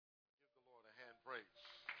praise.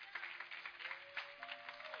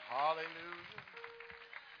 Hallelujah.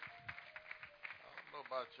 I don't know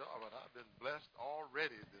about y'all, but I've been blessed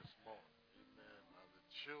already this morning. Amen. By the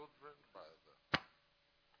children, by the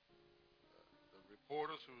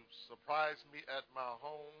reporters who surprised me at my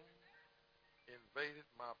home, invaded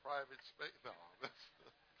my private space. No,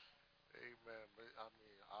 amen. But I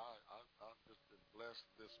mean, I've just been blessed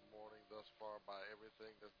this morning thus far by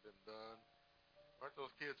everything that's been done. Aren't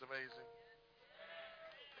those kids amazing?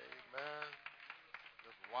 Amen.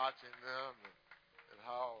 Just watching them and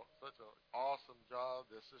how such an awesome job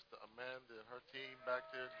that Sister Amanda and her team back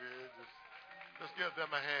there did. Just give them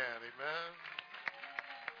a hand, amen.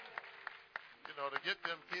 You know, to get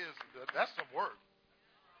them kids, that's some work.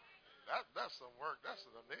 That's some work.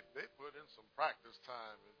 They put in some practice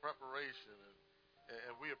time and preparation,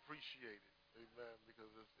 and we appreciate it, amen. Because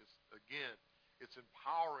it's again, it's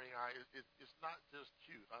empowering. It's not just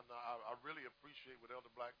cute. I really appreciate what Elder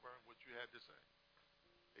Blackburn, what you had to say.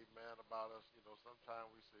 Amen, about us. You know, sometimes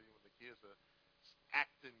we say when the kids are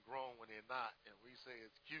acting grown when they're not, and we say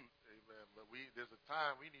it's cute, amen. But there's a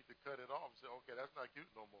time we need to cut it off and say, okay, that's not cute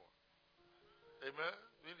no more. Amen.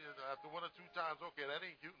 We need to, after one or two times, okay, that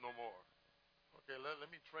ain't cute no more. Okay, let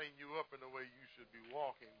me train you up in the way you should be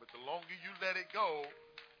walking. But the longer you let it go,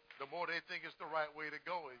 the more they think it's the right way to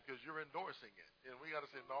go because you're endorsing it. And we got to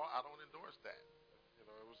say, no, I don't endorse that. You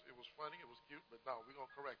know, it was funny, it was cute, but no, we're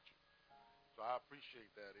gonna correct you. So I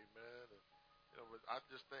appreciate that, amen. And, you know, I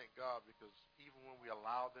just thank God because even when we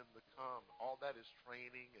allow them to come, all that is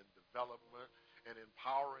training and development and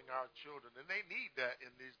empowering our children, and they need that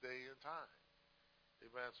in this day and time,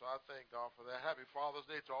 amen. So I thank God for that. Happy Father's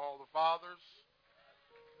Day to all the fathers,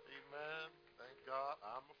 amen. Thank God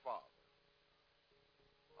I'm a father.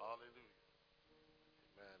 Hallelujah,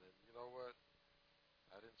 amen. And you know what?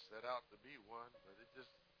 I didn't set out to be one, but it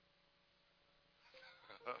just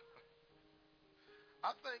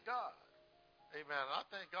I thank God. Amen. I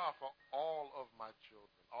thank God for all of my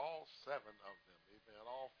children, all 7 of them. Amen.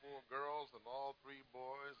 All 4 girls and all 3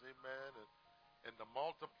 boys. Amen. And the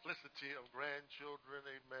multiplicity of grandchildren.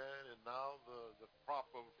 Amen. And now the crop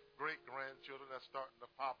of great-grandchildren that's starting to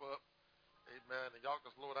pop up. Amen. And y'all can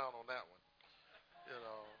slow down on that one. You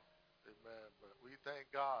know. Amen. But we thank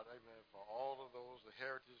God. Amen. For all of those, the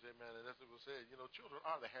heritage. Amen. And as it was said, you know, children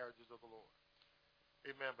are the heritage of the Lord.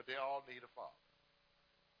 Amen. But they all need a father.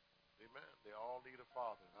 Amen. They all need a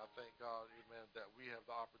father. And I thank God, amen, that we have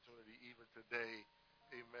the opportunity even today,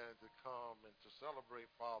 amen, to come and to celebrate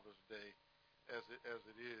Father's Day as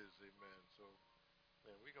it is, amen. So,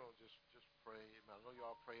 man, we're going to just pray. Amen. I know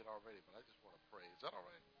y'all prayed already, but I just want to pray. Is that all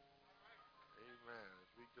right? Amen. As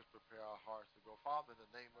we just prepare our hearts to go. Father, in the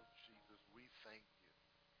name of Jesus, we thank you.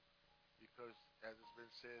 Because, as it's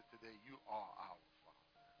been said today, you are our Father.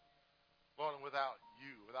 Lord, and without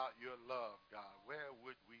you, without your love, God, where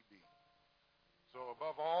would we be? So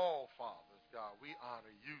above all, fathers, God, we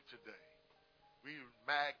honor you today. We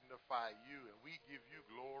magnify you, and we give you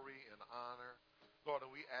glory and honor. Lord,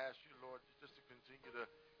 and we ask you, Lord, just to continue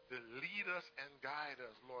to lead us and guide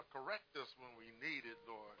us, Lord. Correct us when we need it,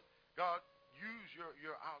 Lord. God, use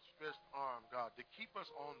your outstretched arm, God, to keep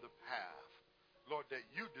us on the path, Lord, that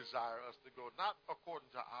you desire us to go, not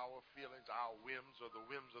according to our feelings, our whims, or the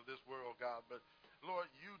whims of this world, God, but,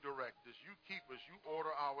 Lord, you direct us, you keep us, you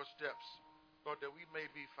order our steps, Lord, that we may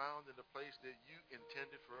be found in the place that you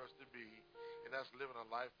intended for us to be, and that's living a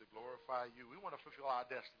life to glorify you. We want to fulfill our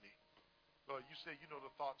destiny. Lord, you say you know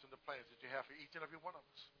the thoughts and the plans that you have for each and every one of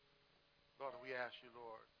us. Lord, we ask you,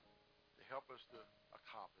 Lord, to help us to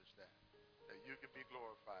accomplish that you can be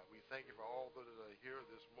glorified. We thank you for all that are here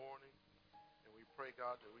this morning, and we pray,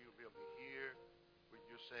 God, that we will be able to hear what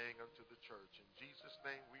you're saying unto the church. In Jesus'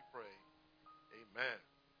 name we pray. Amen.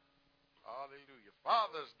 Hallelujah.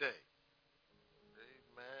 Father's Day.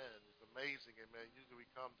 Amen. It's amazing, amen. Usually we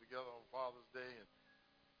come together on Father's Day, and,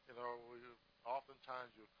 you know,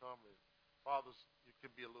 oftentimes you'll come, and fathers, you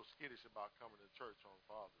can be a little skittish about coming to church on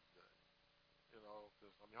Father's Day. You know,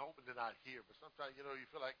 because, I mean, hoping they're not here, but sometimes, you know, you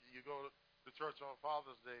feel like you go to church on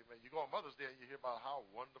Father's Day, man. You go on Mother's Day, and you hear about how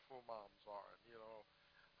wonderful moms are, and, you know,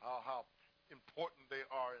 how important they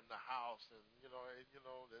are in the house, and, you know,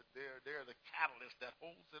 that they're the catalyst that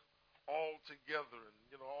holds it all together, and,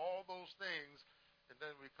 you know, all those things. And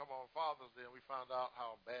then we come on Father's Day and we find out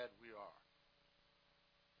how bad we are.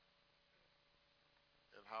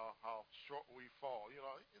 And how short we fall. You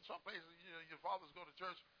know, in some places, you know, your fathers go to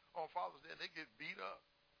church on Father's Day and they get beat up.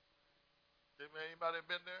 Amen. Anybody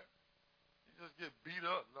been there? You just get beat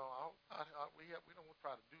up. No, we don't want to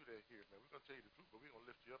try to do that here, man. We're going to tell you the truth, but we're going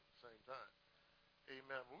to lift you up at the same time.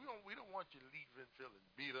 Amen. But we don't want you leaving feeling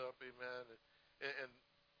beat up, amen. And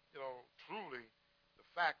truly, the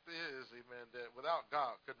fact is, amen, that without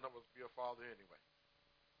God, could none of us be a father anyway.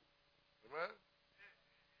 Amen?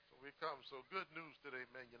 So we come. So good news today,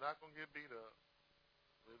 man. You're not going to get beat up.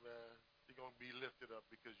 Amen. You're going to be lifted up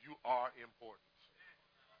because you are important.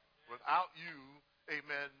 Without you,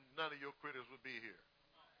 amen, none of your critters would be here.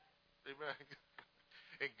 Amen.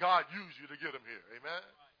 And God used you to get them here. Amen.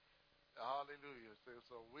 Hallelujah.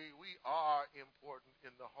 So we are important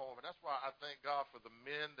in the home. And that's why I thank God for the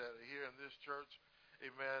men that are here in this church.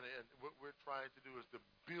 Amen. And what we're trying to do is to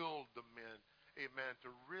build the men. Amen.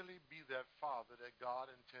 To really be that father that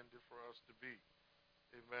God intended for us to be.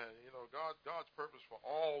 Amen. God's purpose for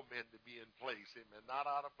all men to be in place. Amen. Not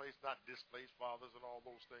out of place, not displaced fathers and all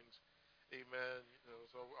those things. Amen.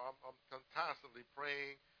 So I'm constantly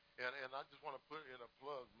praying. And I just want to put in a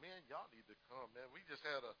plug. Men, y'all need to come, man. We just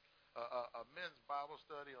had a men's Bible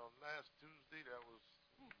study on last Tuesday that was,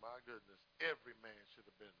 my goodness, every man should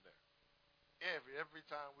have been there. Every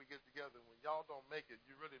time we get together, when y'all don't make it,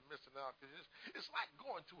 you're really missing out because it's like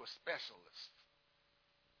going to a specialist.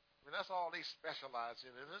 I mean, that's all they specialize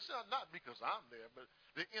in. And it's not because I'm there, but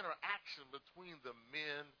the interaction between the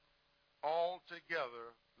men all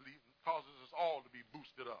together causes us all to be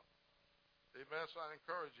boosted up. Amen. So I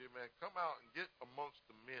encourage you, man, come out and get amongst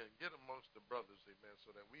the men, get amongst the brothers, amen,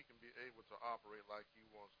 so that we can be able to operate like he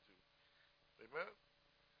wants to. Amen.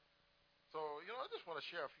 So, I just want to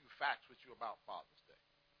share a few facts with you about Father's Day.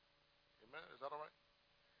 Amen. Is that all right?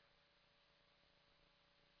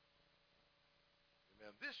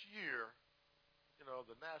 Amen. This year,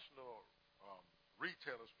 the National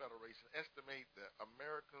Retailers Federation estimate that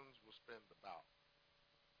Americans will spend about,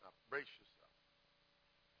 now brace yourself,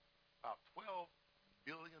 about $12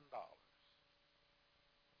 billion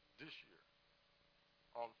this year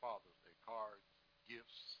on Father's Day. Cards,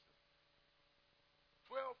 gifts.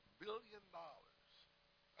 $12 billion.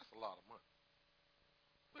 That's a lot of money.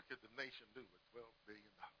 Look at the nation do with $12 billion.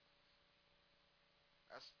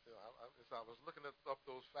 That's, as I was looking up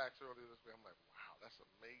those facts earlier this week, I'm like, wow, that's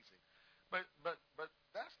amazing. But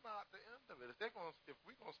that's not the end of it. If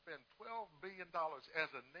we're gonna spend $12 billion as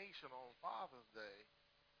a nation on Father's Day,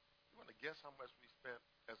 you want to guess how much we spent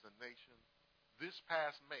as a nation this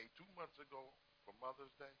past May, 2 months ago, for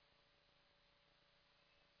Mother's Day?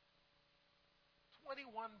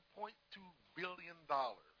 $21.2 billion.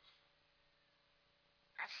 That's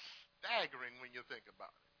staggering when you think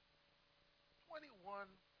about it.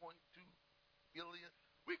 $21.2 billion.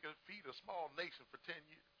 We could feed a small nation for 10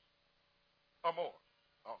 years or more.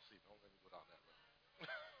 Oh, see, don't let me go down that road.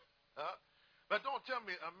 Huh? But don't tell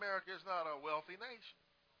me America is not a wealthy nation.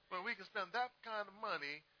 But we can spend that kind of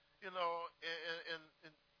money,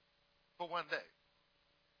 for one day.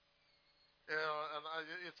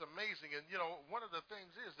 It's amazing. And, one of the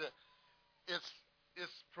things is that it's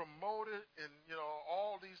promoted and,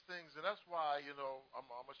 all these things. And that's why,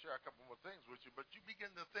 I'm going to share a couple more things with you. But you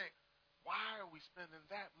begin to think, why are we spending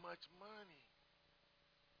that much money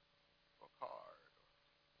for a card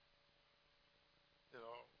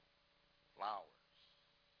or, flowers,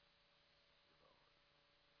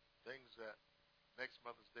 things that next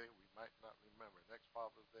Mother's Day we might not remember. Next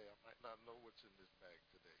Father's Day I might not know what's in this bag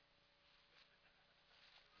today.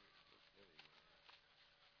 Anyway,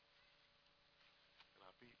 can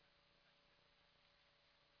I beat?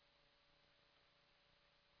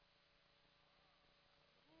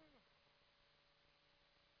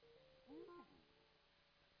 Ooh,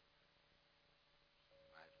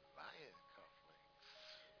 my lion cufflinks.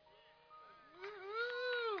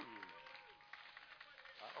 Woo!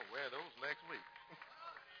 I'll wear those next week.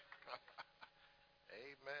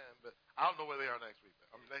 Amen. But I don't know where they are next week.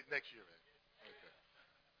 I mean, next year, man. Okay.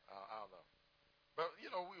 I don't know. But,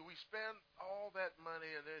 we spend all that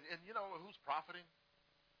money, and who's profiting?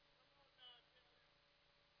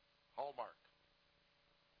 Hallmark.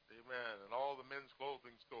 Amen. And all the men's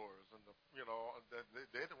clothing stores and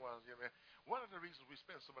they're the ones, One of the reasons we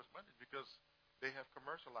spend so much money is because they have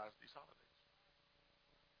commercialized these holidays.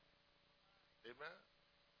 Amen.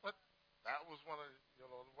 But that was one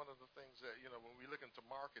of the things that, when we look into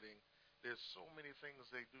marketing, there's so many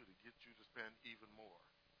things they do to get you to spend even more.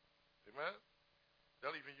 Amen.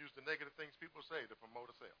 They'll even use the negative things people say to promote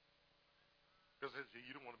a sale. Because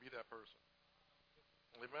you don't want to be that person.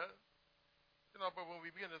 Amen. But when we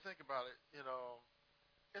begin to think about it,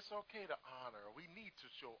 it's okay to honor. We need to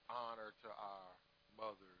show honor to our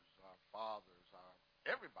mothers, our fathers,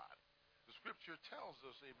 everybody. The scripture tells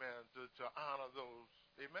us, amen, to honor those,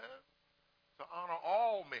 amen, to honor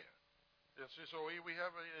all men. And so we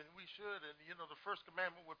have, and we should, and the first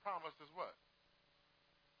commandment we're promised is what?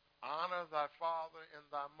 Honor thy father and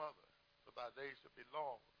thy mother, that thy days should be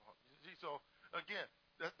long. You see, so again,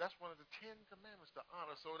 that's one of the 10 commandments to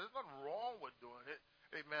honor. So there's nothing wrong with doing it.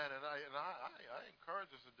 Amen. And I encourage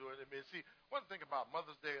us to do it. I mean, see, one thing about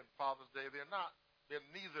Mother's Day and Father's Day, they're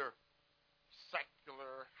neither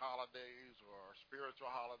secular holidays or spiritual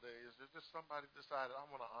holidays. It's just somebody decided, I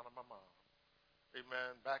want to honor my mom.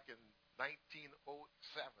 Amen. Back in 1907,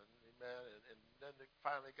 amen. And then it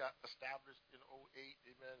finally got established in '08,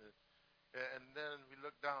 amen. And then we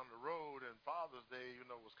look down the road, and Father's Day,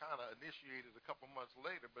 was kind of initiated a couple months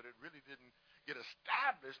later, but it really didn't get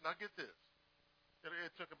established. Now get this.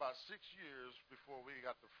 It took about 6 years before we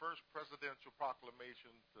got the first presidential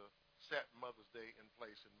proclamation to set Mother's Day in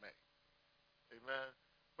place in May. Amen.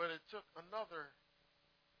 But it took another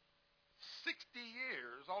 60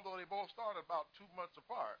 years, although they both started about 2 months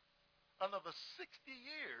apart, another 60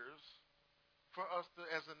 years for us to,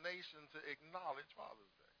 as a nation, to acknowledge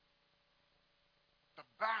Father's Day. The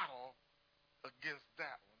battle against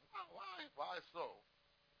that one. Why so?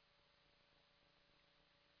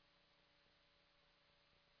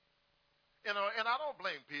 And I don't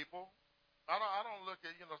blame people. I don't look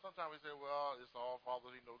at, sometimes we say, well, it's all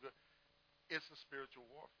Father's Day, no good. It's a spiritual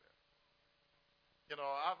warfare.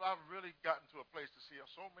 I've really gotten to a place to see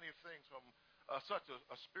so many things from such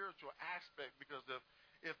a spiritual aspect, because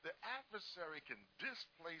if the adversary can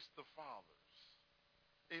displace the fathers,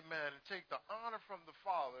 amen, and take the honor from the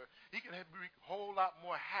father, he can wreak a whole lot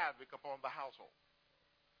more havoc upon the household.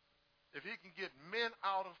 If he can get men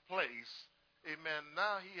out of place, amen,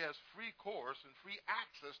 now he has free course and free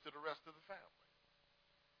access to the rest of the family.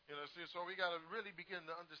 So we got to really begin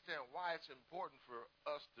to understand why it's important for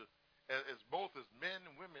us to, as both as men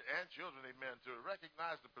and women and children, amen, to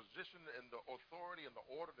recognize the position and the authority and the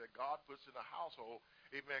order that God puts in the household,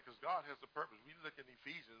 amen, because God has a purpose. We look in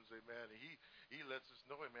Ephesians, amen, and he lets us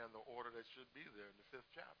know, amen, the order that should be there in the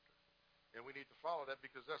 5th chapter. And we need to follow that,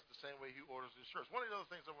 because that's the same way he orders his church. One of the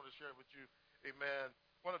other things I want to share with you, amen,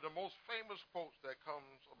 one of the most famous quotes that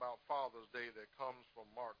comes about Father's Day that comes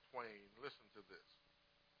from Mark Twain. Listen to this.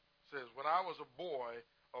 It says, when I was a boy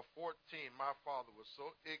of 14, my father was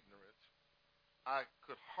so ignorant, I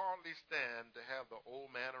could hardly stand to have the old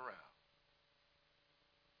man around.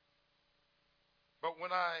 But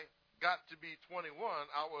when I got to be 21,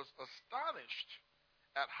 I was astonished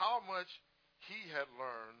at how much he had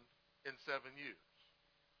learned in 7 years.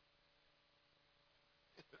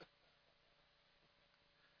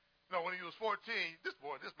 When he was 14, this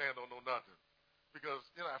man don't know nothing. Because,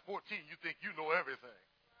 at 14, you think you know everything.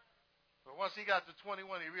 But once he got to 21,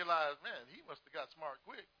 he realized, man, he must have got smart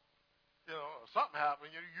quick. Something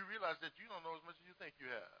happened. You realize that you don't know as much as you think you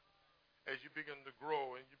have as you begin to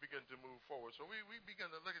grow and you begin to move forward. So we begin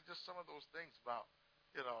to look at just some of those things about,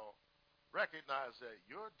 recognize that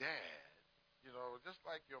your dad, just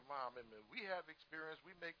like your mom, and we have experience,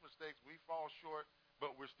 we make mistakes, we fall short,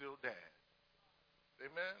 but we're still dad.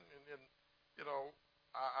 Amen? And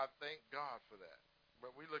I thank God for that.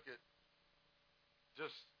 But we look at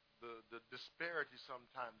just the disparity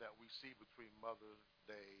sometimes that we see between Mother's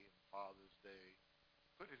Day and Father's Day.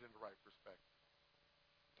 Put it in the right perspective.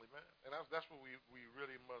 Amen? And that's what we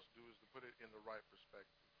really must do, is to put it in the right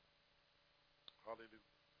perspective.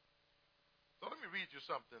 Hallelujah. So let me read you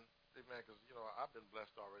something, amen, because, I've been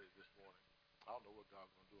blessed already this morning. I don't know what God's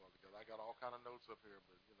going to do altogether. I got all kind of notes up here,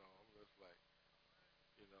 but, I'm just like,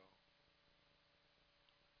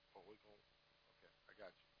 oh, okay, I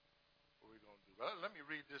got you. What we're going to do. But let me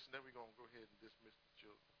read this, and then we're going to go ahead and dismiss the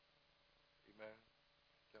children. Amen.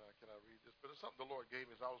 Can I read this? But it's something the Lord gave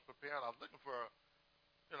me as I was preparing. I was looking for,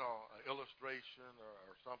 an illustration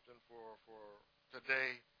or something for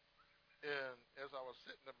today. And as I was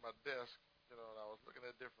sitting at my desk, and I was looking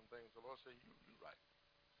at different things, the Lord said, you write.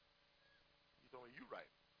 He told me, you write.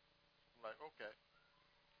 I'm like, okay.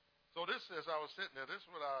 So this, as I was sitting there, this is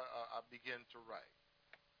what I began to write.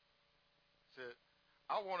 It said,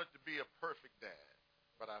 I wanted to be a perfect dad,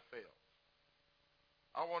 but I failed.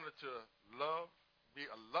 I wanted to be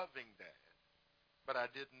a loving dad, but I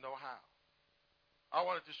didn't know how. I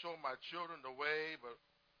wanted to show my children the way, but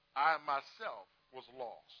I myself was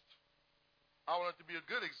lost. I wanted to be a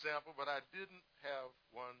good example, but I didn't have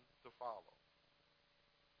one to follow.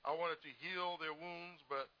 I wanted to heal their wounds,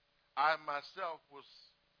 but I myself was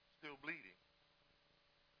still bleeding.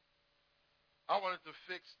 I wanted to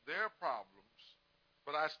fix their problems,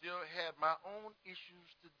 but I still had my own issues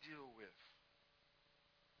to deal with.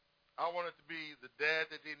 I wanted to be the dad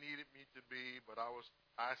that they needed me to be, but I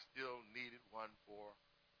still needed one for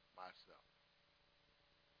myself.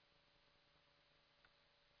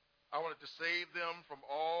 I wanted to save them from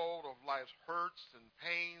all of life's hurts and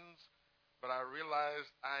pains, but I realized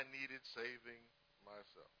I needed saving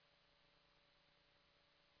myself.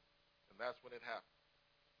 And that's when it happened.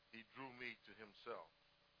 He drew me to himself,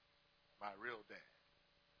 my real dad,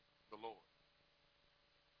 the Lord.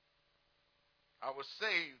 I was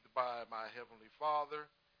saved by my Heavenly Father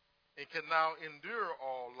and can now endure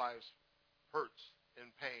all life's hurts and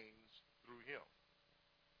pains through him.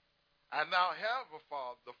 I now have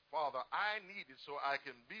the father I needed so I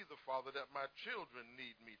can be the father that my children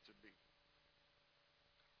need me to be.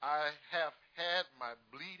 I have had my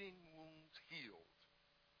bleeding wounds healed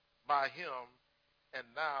by him, and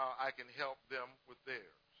now I can help them with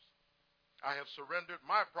theirs. I have surrendered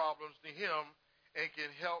my problems to him and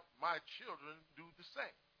can help my children do the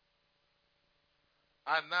same.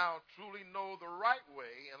 I now truly know the right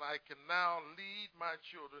way, and I can now lead my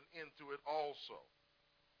children into it also.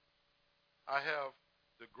 I have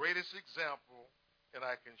the greatest example, and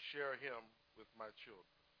I can share him with my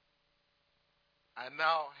children. I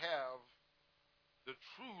now have the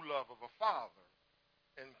true love of a father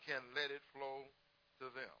and can let it flow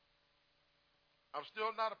to them. I'm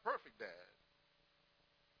still not a perfect dad,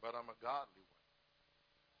 but I'm a godly one.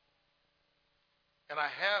 And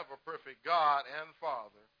I have a perfect God and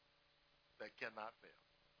Father that cannot fail.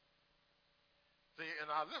 See,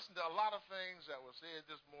 and I listened to a lot of things that were said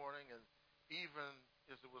this morning, and even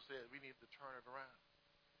as it was said, we need to turn it around.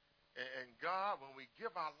 And God, when we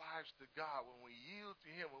give our lives to God, when we yield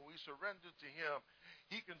to him, when we surrender to him,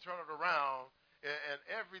 he can turn it around. And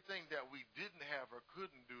everything that we didn't have or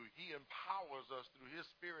couldn't do, he empowers us through his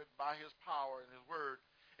spirit, by his power and his word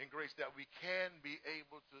and grace, that we can be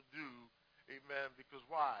able to do. Amen. Because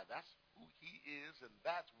why? That's who he is, and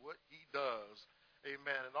that's what he does.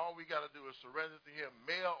 Amen. And all we got to do is surrender to him,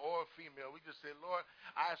 male or female. We just say, Lord,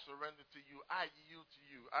 I surrender to you. I yield to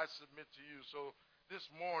you. I submit to you. So this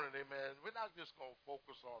morning, amen, we're not just going to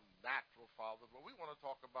focus on natural father, but we want to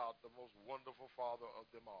talk about the most wonderful father of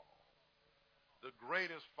them all. The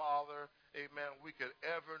greatest father, amen, we could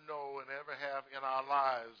ever know and ever have in our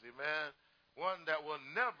lives. Amen. One that will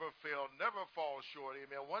never fail, never fall short.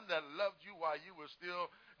 Amen. One that loved you while you were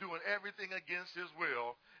still doing everything against his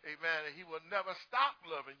will. Amen. And he will never stop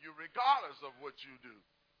loving you regardless of what you do.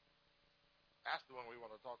 That's the one we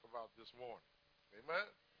want to talk about this morning. Amen.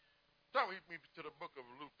 Turn with me to the book of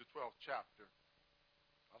Luke, the 12th chapter.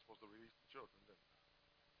 I was supposed to release the children, didn't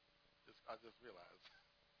I? I just realized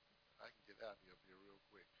I can get happy up here real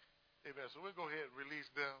quick. Amen. So we'll go ahead and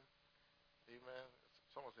release them. Amen.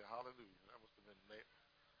 Someone say hallelujah. That must have been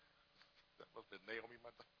Naomi,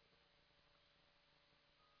 my daughter.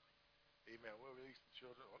 Amen. We'll release the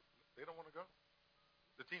children. They don't want to go?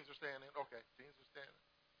 The teens are staying in? Okay. Teens are standing.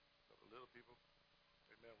 So the little people,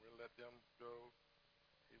 amen, we'll let them go.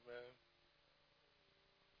 Amen.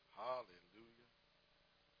 Hallelujah.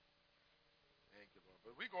 Thank you, Lord.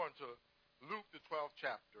 But we're going to Luke, the 12th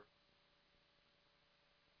chapter.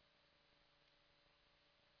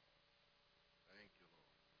 Thank you,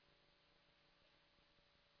 Lord.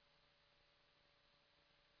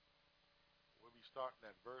 We'll be starting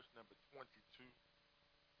at verse number 22.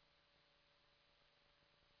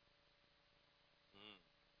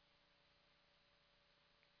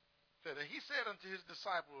 Said, and he said unto his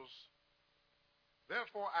disciples,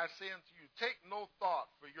 therefore I say unto you, take no thought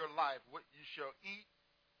for your life, what ye shall eat,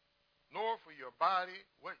 nor for your body,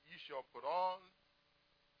 what ye shall put on.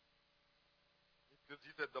 Because he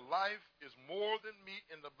said, the life is more than meat,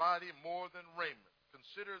 and the body more than raiment.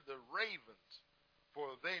 Consider the ravens,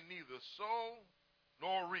 for they neither sow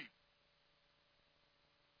nor reap,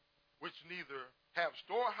 which neither have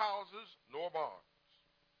storehouses nor barns,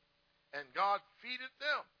 and God feedeth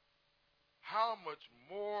them. How much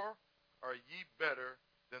more are ye better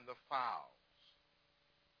than the fowls?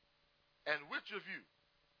 And which of you,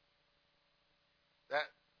 that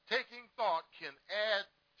taking thought, can add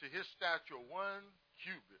to his stature 1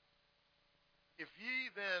 cubit? If ye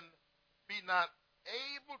then be not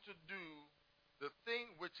able to do the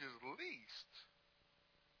thing which is least,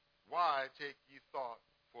 why take ye thought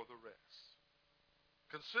for the rest?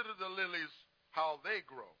 Consider the lilies, how they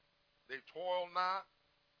grow. They toil not,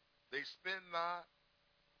 they spin not,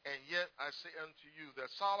 and yet I say unto you that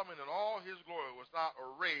Solomon in all his glory was not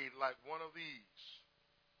arrayed like one of these.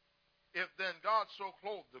 If then God so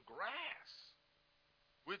clothed the grass,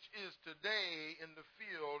 which is today in the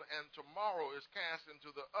field and tomorrow is cast into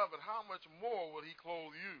the oven, how much more will he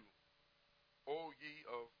clothe you, O ye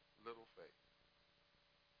of little faith?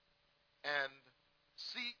 And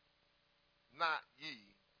seek not ye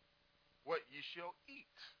what ye shall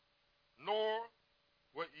eat, nor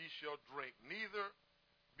what ye shall drink, neither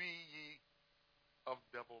be ye of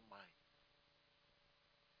double mind.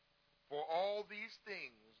 For all these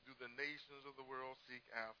things do the nations of the world seek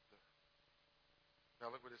after.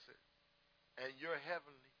 Now look what it says. And your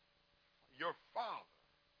Father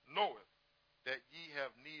knoweth that ye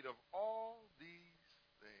have need of all these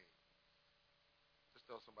things.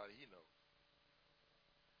 Just tell somebody he knows.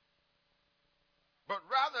 But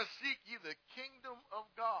rather seek ye the kingdom of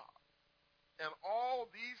God, and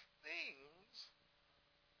all these things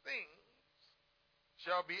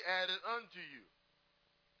shall be added unto you.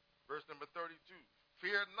 Verse number 32.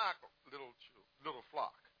 Fear not, little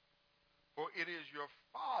flock, for it is your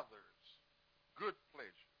Father's good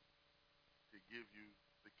pleasure to give you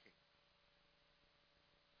the kingdom.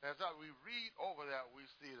 As we read over that, we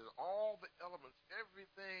see that all the elements,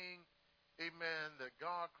 everything, amen, that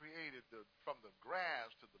God created, from the grass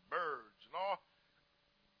to the birds and all,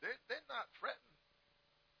 they're not fretting.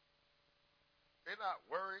 They're not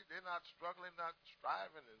worried. They're not struggling, not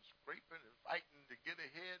striving and scraping and fighting to get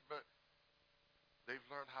ahead, but they've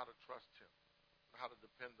learned how to trust him, how to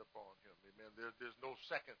depend upon him. Amen. There's no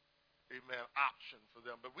second, amen, option for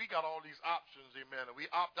them. But we got all these options, amen, and we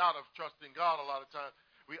opt out of trusting God a lot of times.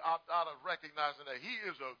 We opt out of recognizing that he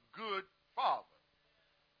is a good father.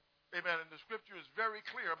 Amen. And the scripture is very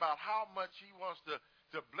clear about how much he wants to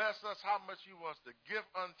bless us, how much he wants to give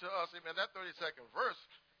unto us. Amen. That 32nd verse,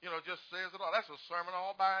 just says it all. That's a sermon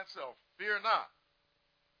all by itself. Fear not.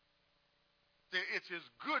 It's his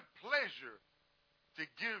good pleasure to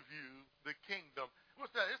give you the kingdom.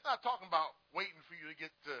 What's that? It's not talking about waiting for you to get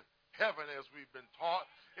to heaven as we've been taught.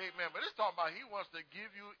 Amen. But it's talking about he wants to give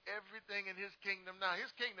you everything in his kingdom now. His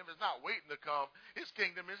kingdom is not waiting to come. His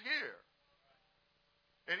kingdom is here.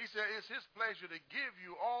 And he said it's his pleasure to give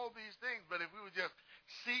you all these things. But if we would just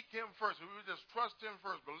seek him first, if we would just trust him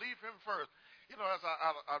first, believe him first. As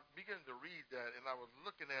I began to read that and I was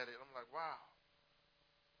looking at it, I'm like, wow.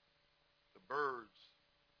 The birds,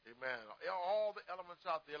 amen, all the elements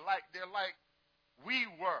out there, they're like we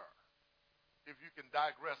were, if you can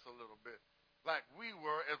digress a little bit, like we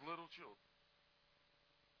were as little children.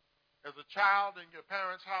 As a child in your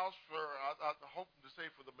parents' house, I hope to say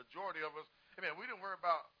for the majority of us, amen, we didn't worry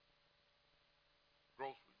about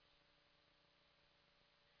groceries.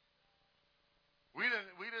 We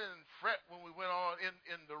didn't fret when we went on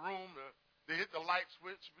in the room to hit the light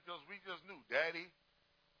switch because we just knew Daddy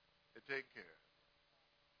had taken care of it.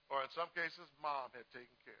 Or in some cases, Mom had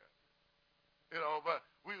taken care of it. But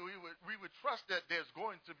we would trust that there's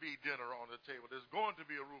going to be dinner on the table. There's going to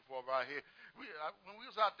be a roof over our head. When we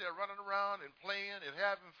was out there running around and playing and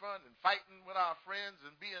having fun and fighting with our friends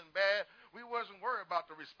and being bad, we wasn't worried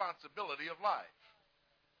about the responsibility of life.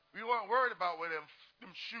 We weren't worried about where them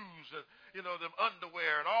shoes and, them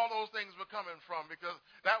underwear and all those things were coming from because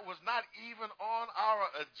that was not even on our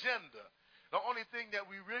agenda. The only thing that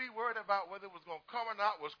we really worried about whether it was going to come or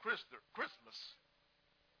not was Christmas.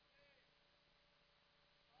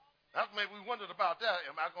 That's maybe we wondered about that.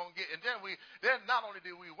 Am I going to get? And then not only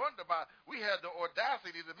did we wonder about it, we had the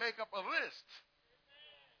audacity to make up a list.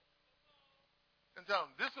 And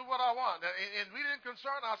tell them, this is what I want. And we didn't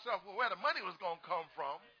concern ourselves with where the money was going to come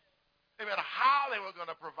from. Amen. How they were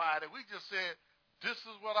going to provide it. We just said, this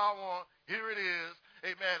is what I want. Here it is.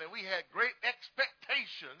 Amen. And we had great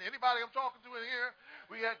expectation. Anybody I'm talking to in here?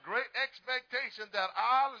 We had great expectation that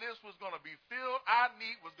our list was going to be filled. Our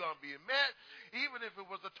need was going to be met, even if it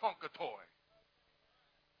was a Tonka toy.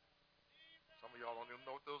 Some of y'all don't even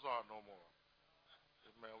know what those are no more.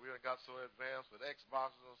 Man, we got so advanced with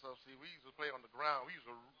Xboxes and stuff. See, we used to play on the ground. We used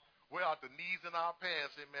to wear out the knees in our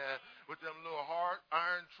pants, amen, with them little hard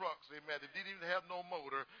iron trucks, amen, that didn't even have no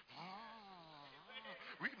motor.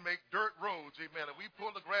 We can make dirt roads, amen, and we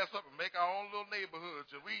pull the grass up and make our own little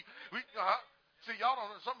neighborhoods. And see,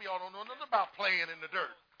 some of y'all don't know nothing about playing in the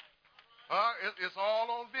dirt. It's all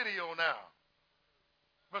on video now.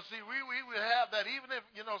 But see, we would have that even if,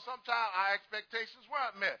 sometimes our expectations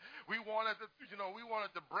weren't met. We wanted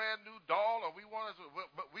the brand new doll, or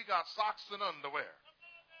but we got socks and underwear.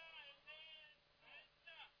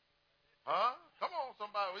 Come on,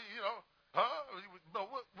 somebody, But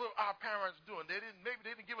what were our parents doing? Maybe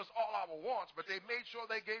they didn't give us all our wants, but they made sure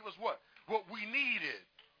they gave us what we needed.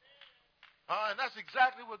 And that's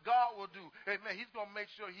exactly what God will do. Amen. He's going to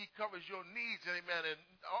make sure he covers your needs. Amen. And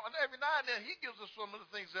every now and then he gives us some of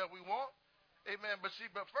the things that we want. Amen. But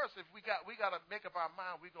first, if we got to make up our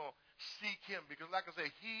mind, we're going to seek him. Because like I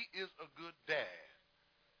say, he is a good dad.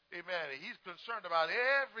 Amen. And he's concerned about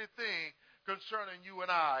everything concerning you and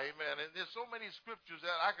I. Amen. And there's so many scriptures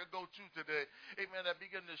that I could go to today. Amen. That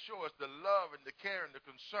begin to show us the love and the care and the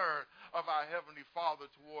concern of our Heavenly Father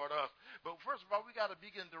toward us. But first of all, we got to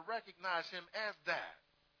begin to recognize him as that.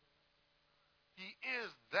 He is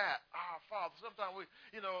that, our Father. Sometimes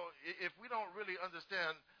if we don't really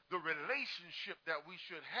understand the relationship that we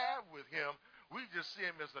should have with him, we just see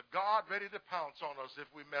him as a God ready to pounce on us if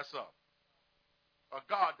we mess up. A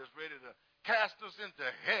God that's ready to cast us into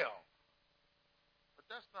hell. But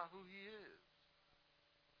that's not who he is.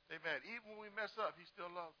 Amen. Even when we mess up, he still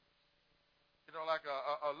loves us. Like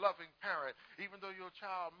a loving parent, even though your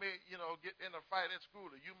child may, get in a fight at school,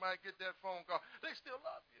 or you might get that phone call, they still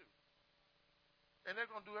love you. And they're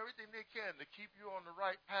going to do everything they can to keep you on the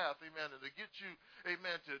right path, amen, and to get you,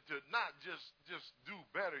 amen, to not just do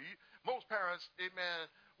better. Most parents, amen,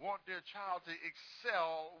 want their child to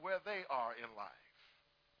excel where they are in life.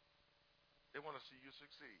 They want to see you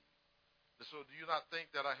succeed. And so do you not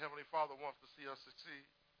think that our Heavenly Father wants to see us succeed?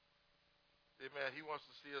 Amen. He wants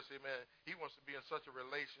to see us, amen. He wants to be in such a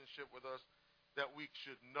relationship with us that we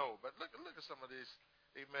should know. But look at some of this,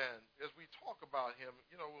 amen. As we talk about him,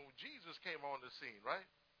 when Jesus came on the scene, right?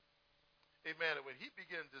 Amen. And when he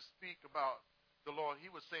began to speak about the Lord,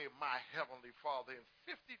 he would say, my Heavenly Father. And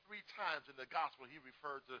 53 times in the gospel, he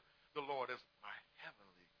referred to the Lord as my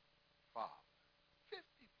Heavenly Father. 53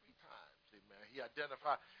 times, amen. He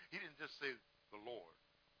identified, he didn't just say the Lord,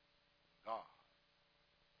 God.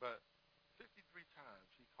 But 53 times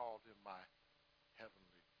he called him my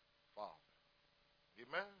Heavenly Father.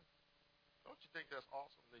 Amen? Don't you think that's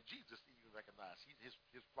awesome? That Jesus even recognized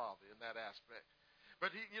his Father in that aspect. But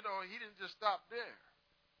he didn't just stop there.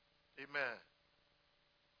 Amen.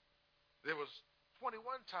 There was 21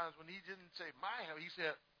 times when he didn't say my Heavenly, he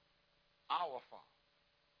said our Father.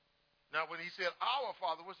 Now when he said our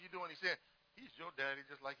Father, what's he doing? He said, he's your daddy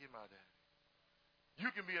just like he's my daddy. You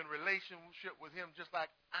can be in relationship with him just like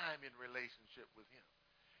I'm in relationship with him.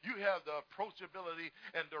 You have the approachability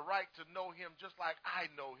and the right to know him just like I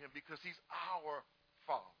know him because he's our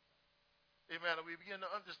Father. Amen. And we begin to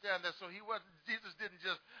understand that. So Jesus didn't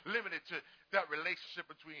just limit it to that relationship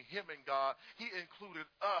between him and God. He included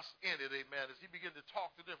us in it. Amen. As he began to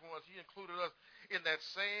talk to different ones, he included us in that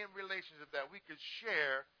same relationship that we could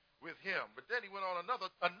share with him. But then he went on another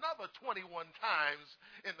 21 times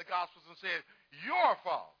in the Gospels and said, your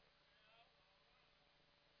Father.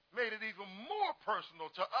 Made it even more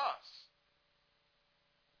personal to us.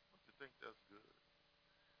 Don't you think that's good?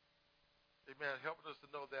 Amen. Helping us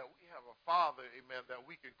to know that we have a Father, amen, that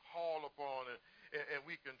we can call upon and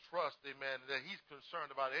we can trust, amen, that he's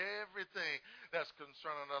concerned about everything that's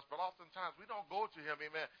concerning us. But oftentimes we don't go to him,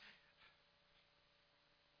 amen.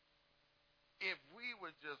 If we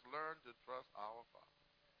would just learn to trust our Father.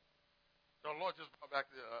 The Lord just brought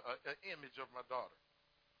back an image of my daughter.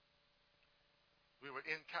 We were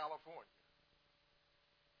in California.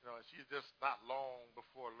 And she just not long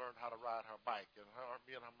before learned how to ride her bike. And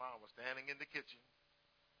me and her mom were standing in the kitchen,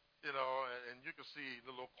 and you could see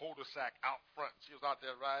the little cul-de-sac out front. She was out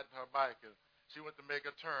there riding her bike, and she went to make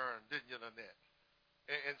a turn, didn't you, Lynette?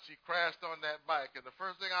 And she crashed on that bike, and the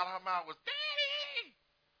first thing out of her mouth was, Daddy!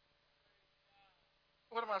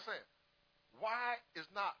 What am I saying? Why is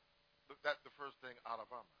not that the first thing out of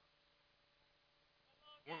our mouth?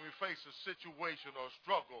 When we face a situation or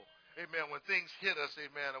struggle, amen, when things hit us,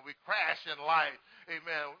 amen, and we crash in life,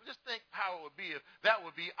 amen, just think how it would be if that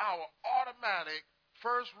would be our automatic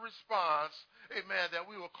first response, amen, that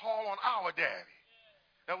we will call on our daddy.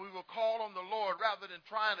 That we will call on the Lord rather than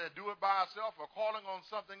trying to do it by ourselves or calling on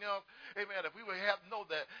something else. Amen. If we would have know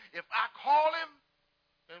that if I call him,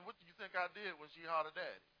 then what do you think I did when she hollered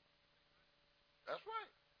daddy? That's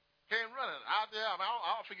right. Came running out there.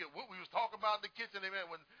 I'll forget what we was talking about in the kitchen. Amen.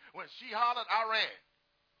 When she hollered, I ran.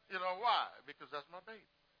 You know why? Because that's my baby.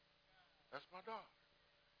 That's my daughter.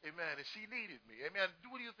 Amen. And she needed me. Amen.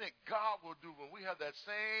 What do you think God will do when we have that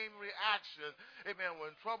same reaction? Amen.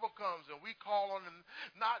 When trouble comes and we call on him,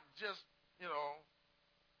 not just,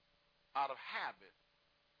 out of habit,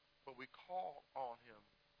 but we call on him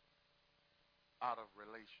out of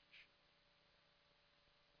relationship.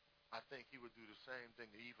 I think he would do the same thing,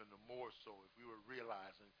 even more so if we would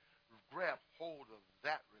realize and grab hold of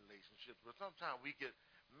that relationship. But sometimes we get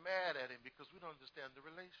mad at him because we don't understand the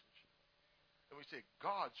relationship. And we say,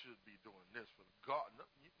 God should be doing this for God.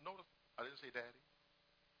 Notice, I didn't say daddy.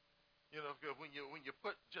 When you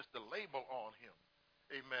put just the label on him,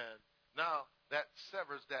 amen, now that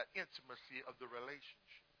severs that intimacy of the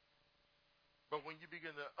relationship. But when you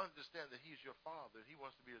begin to understand that he's your father, he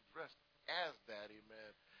wants to be addressed as that,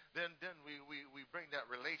 amen, then we bring that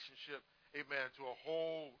relationship, amen, to a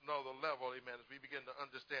whole nother level, amen, as we begin to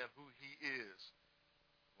understand who he is.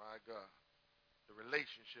 My God. The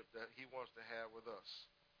relationship that he wants to have with us.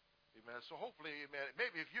 Amen. So hopefully, amen,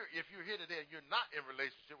 maybe if you're here today and you're not in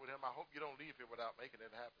relationship with him, I hope you don't leave here without making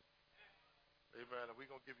it happen. Amen. And we're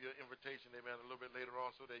going to give you an invitation, amen, a little bit later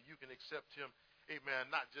on so that you can accept him, amen,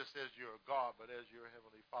 not just as your God, but as your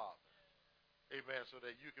heavenly Father. Amen. So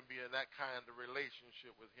that you can be in that kind of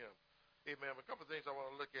relationship with him. Amen. A couple of things I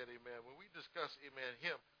want to look at, amen. When we discuss, amen,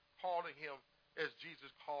 him, calling him as Jesus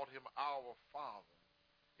called him our Father,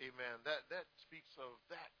 amen, that speaks of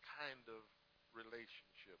that kind of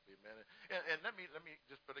relationship, amen. And let me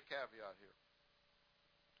just put a caveat here.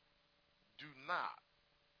 Do not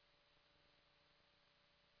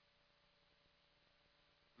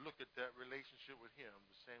look at that relationship with him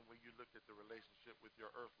the same way you look at the relationship with your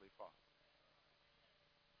earthly father.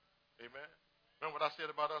 Amen. Remember what I said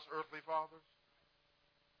about us earthly fathers?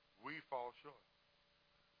 We fall short.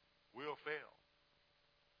 We'll fail.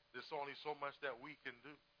 There's only so much that we can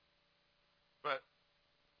do. But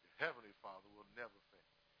the heavenly Father will never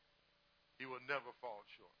fail. He will never fall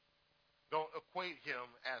short. Don't equate him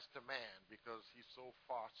as to man because he's so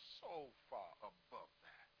far above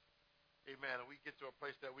that. Amen. And we get to a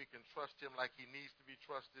place that we can trust him like he needs to be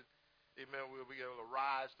trusted. Amen. We'll be able to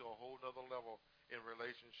rise to a whole nother level in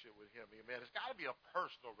relationship with him. Amen. It's got to be a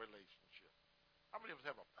personal relationship. How many of us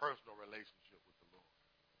have a personal relationship with the Lord?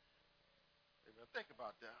 Amen. Think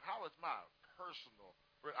about that. How is my personal?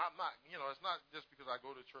 I'm not, it's not just because I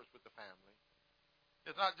go to church with the family.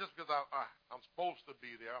 It's not just because I'm supposed to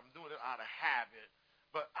be there. I'm doing it out of habit.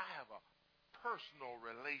 But I have a personal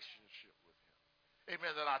relationship with him.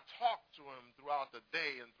 Amen. That I talk to him throughout the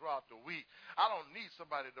day and throughout the week. I don't need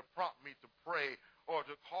somebody to prompt me to pray or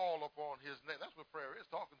to call upon his name. That's what prayer is,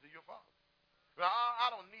 talking to your Father. Now,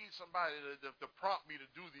 I don't need somebody to prompt me to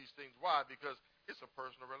do these things. Why? Because it's a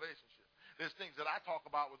personal relationship. There's things that I talk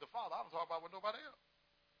about with the Father I don't talk about with nobody else.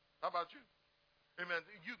 How about you? Amen.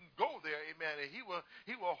 You can go there, amen, and he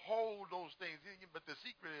will hold those things. But the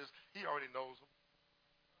secret is he already knows them.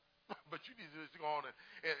 But you need to just go on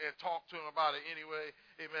and talk to him about it anyway.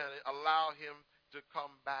 Amen. Allow him to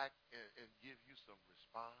come back and give you some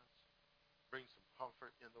response. Bring some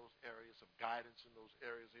comfort in those areas, some guidance in those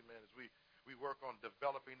areas. Amen. As we work on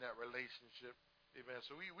developing that relationship. Amen.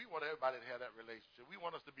 So we want everybody to have that relationship. We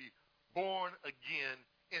want us to be born again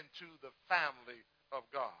into the family of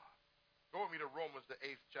God. Go with me to Romans, the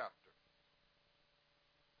 8th chapter.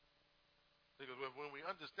 Because when we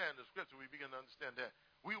understand the scripture, we begin to understand that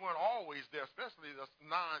we weren't always there, especially the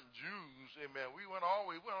non-Jews, amen. We weren't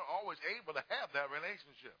always able to have that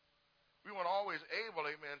relationship. We weren't always able,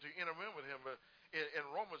 amen, to enter in with him. But in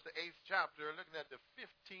Romans, the 8th chapter, looking at the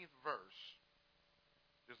 15th verse,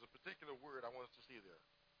 there's a particular word I want us to see there.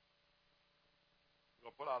 I'm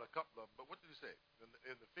going to pull out a couple of them. But what did he say?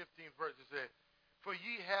 In the 15th verse, he said, "For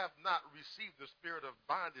ye have not received the spirit of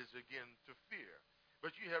bondage again to fear,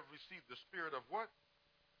 but ye have received the spirit of" what?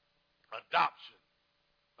 Adoption.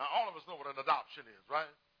 Now, all of us know what an adoption is, right?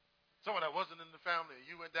 Someone that wasn't in the family, and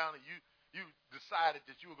you went down and you decided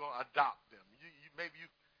that you were going to adopt them. Maybe you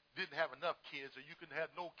didn't have enough kids, or you couldn't have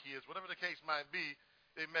no kids, whatever the case might be.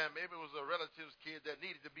 Amen. Maybe it was a relative's kid that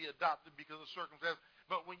needed to be adopted because of circumstances.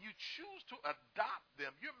 But when you choose to adopt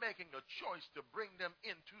them, you're making a choice to bring them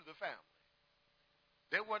into the family.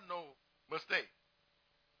 There wasn't no mistake.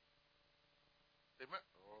 Amen.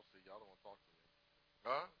 Oh, see, y'all don't want to talk to me.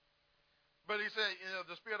 Huh? But he said,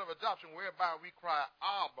 the spirit of adoption, whereby we cry,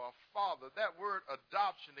 Abba, Father. That word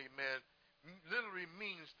adoption, amen, literally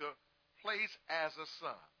means to place as a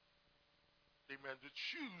son. Amen. To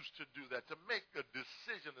choose to do that, to make a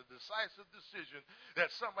decision, a decisive decision that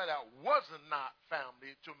somebody that wasn't not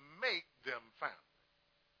family, to make them family.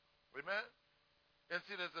 Amen. And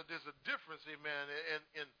see, there's a difference, amen,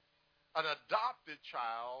 in an adopted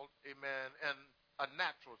child, amen, and a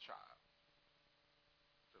natural child.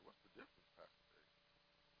 So what's the difference, Pastor Dave?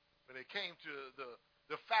 When it came to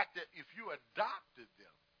the fact that if you adopted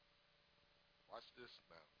them, watch this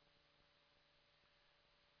now,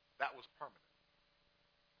 that was permanent.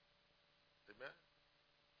 Amen.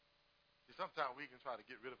 See, sometimes we can try to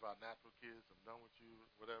get rid of our natural kids. I'm done with you,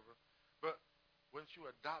 whatever. But once you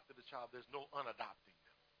adopted a child, there's no unadopting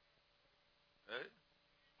them. Hey?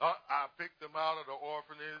 I picked them out of the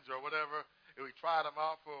orphanage or whatever, and we tried them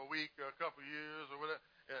out for a week or a couple of years or whatever,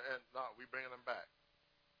 and no, we bringing them back.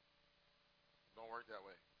 Don't work that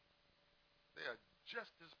way. They are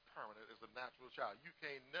just as permanent as a natural child. You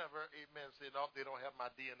can't never, amen, say, no, they don't have my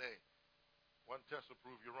DNA. One test will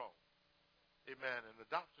prove you wrong. Amen. And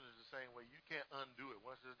adoption is the same way. You can't undo it.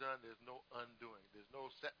 Once it's done, there's no undoing. There's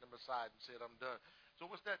no setting them aside and saying, I'm done. So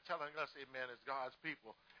what's that telling us, amen, as God's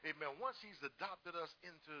people? Amen. Once he's adopted us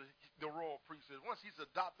into the royal priesthood, once he's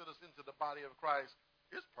adopted us into the body of Christ,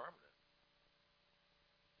 it's permanent.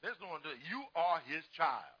 There's no undoing. You are his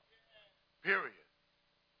child. Period.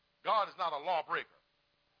 God is not a lawbreaker.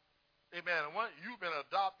 Amen. And once you've been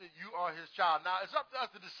adopted, you are his child. Now, it's up to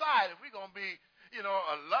us to decide if we're going to be,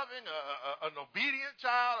 a loving, an obedient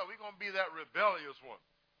child, or we're going to be that rebellious one.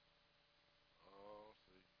 Oh,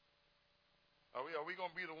 see. Are we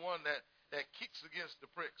going to be the one that kicks against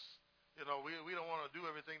the pricks? We don't want to do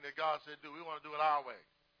everything that God said do. We want to do it our way.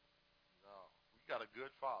 No. We got a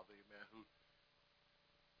good Father, amen, who,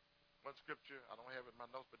 one scripture, I don't have it in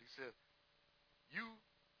my notes, but he said, you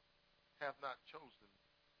have not chosen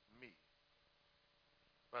me,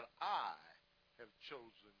 but I have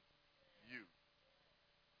chosen you.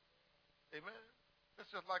 Amen. It's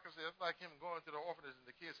just like I said, it's like him going to the orphanage and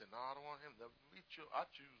the kids saying, no, I don't want him. I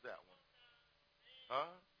choose that one.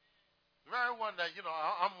 Huh? The very one that,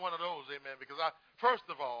 I'm one of those, amen, because first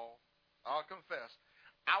of all, I'll confess,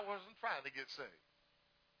 I wasn't trying to get saved.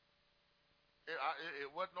 It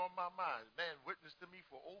wasn't on my mind. Man witnessed to me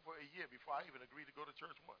for over a year before I even agreed to go to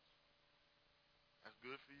church once. That's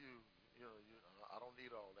good for you. I don't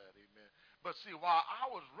need all that, amen. But see, while I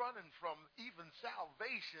was running from even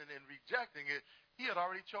salvation and rejecting it, he had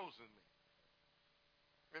already chosen me.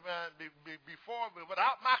 Amen.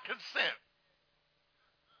 Without my consent.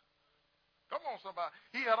 Come on, somebody.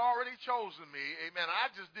 He had already chosen me, amen.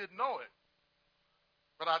 I just didn't know it.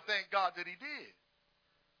 But I thank God that he did.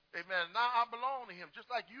 Amen. Now I belong to him,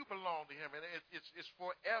 just like you belong to him, and it's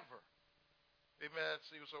forever. Amen.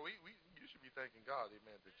 See, so you should be thanking God,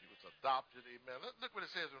 amen, that you was adopted, amen. Look what it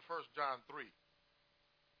says in 1 John 3.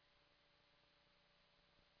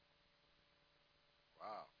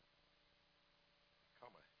 Wow.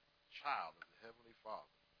 Become a child of the Heavenly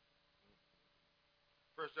Father.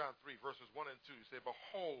 1 John 3, verses 1 and 2, he said,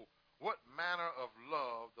 behold, what manner of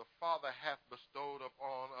love the Father hath bestowed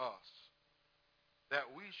upon us, that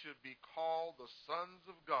we should be called the sons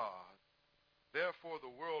of God. Therefore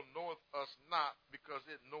the world knoweth us not, because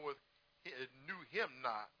it knew him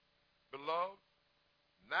not. Beloved,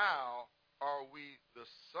 now are we the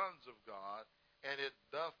sons of God, and it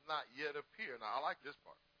doth not yet appear. Now, I like this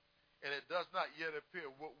part. And it does not yet appear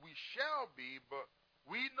what we shall be, but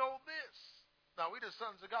we know this. Now, we the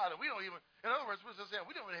sons of God, and we don't even, in other words, we're just saying,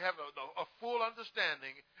 we don't even have a full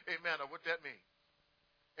understanding, amen, of what that means.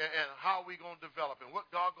 And how we going to develop, and what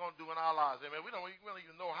God going to do in our lives. Amen. We don't really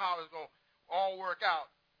even know how it's going to all work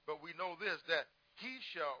out, but we know this, that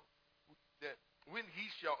when he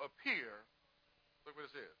shall appear, look what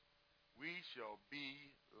it says, we shall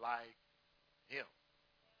be like him,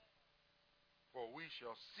 for we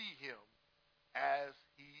shall see him as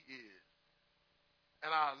he is.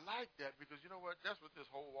 And I like that, because you know what, that's what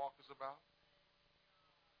this whole walk is about,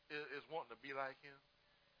 is wanting to be like him,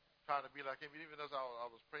 trying to be like him. Even as I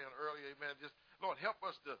was praying earlier, amen, just, Lord, help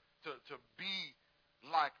us to be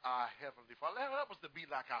like our Heavenly Father. Help us to be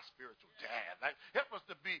like our spiritual dad. Help us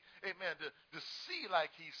to be, amen, to see like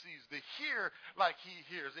he sees, to hear like he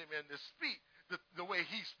hears, amen, to speak the way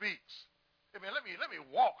he speaks. Amen. Let me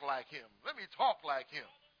walk like him. Let me talk like him.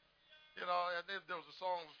 And there was a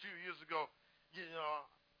song a few years ago,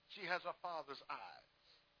 she has her father's eyes.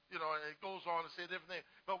 And it goes on to say different things.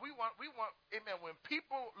 But we want, amen, when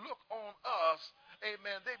people look on us,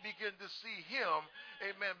 amen, they begin to see him,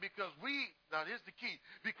 amen, because now here's the key,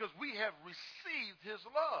 because we have received his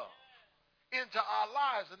love into our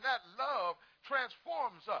lives, and that love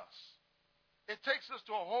transforms us. It takes us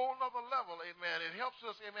to a whole nother level, amen. It helps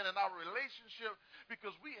us, amen, in our relationship,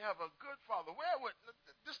 because we have a good Father.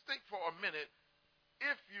 Just think for a minute,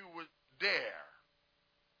 if you would dare,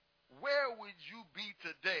 where would you be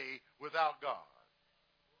today without God?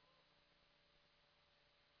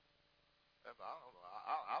 I don't know.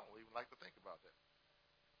 I don't even like to think about that.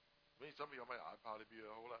 I mean, some of you might, I'd probably be a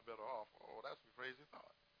whole lot better off. Oh, that's a crazy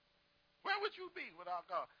thought. Where would you be without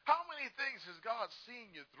God? How many things has God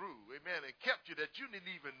seen you through, amen, and kept you that you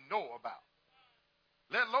didn't even know about?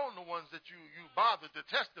 Let alone the ones that you bothered to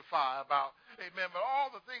testify about, amen. But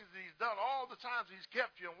all the things that he's done, all the times he's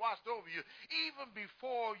kept you and watched over you, even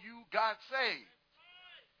before you got saved,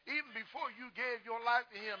 even before you gave your life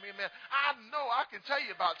to him, amen. I can tell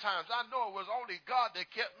you about times, I know it was only God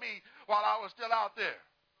that kept me while I was still out there.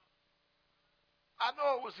 I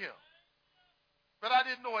know it was him, but I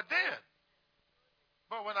didn't know it then.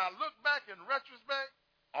 But when I look back in retrospect,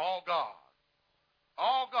 all God.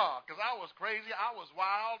 All God, because I was crazy, I was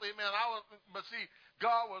wild, amen. But see,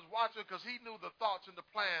 God was watching, because he knew the thoughts and the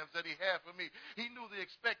plans that he had for me. He knew the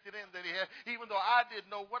expected end that he had, even though I didn't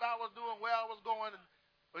know what I was doing, where I was going,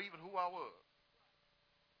 or even who I was.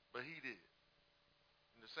 But he did.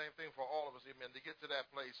 And the same thing for all of us, amen, to get to that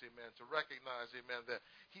place, amen, to recognize, amen, that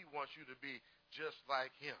he wants you to be just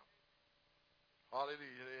like him.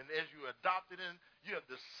 Hallelujah. And as you adopted in, you have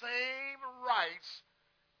the same rights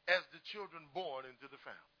as the children born into the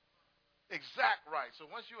family. Exact rights. So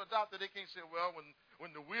once you adopted, they can't say, well,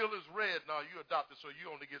 when the wheel is red, no, you adopted, so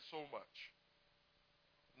you only get so much.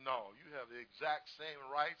 No, you have the exact same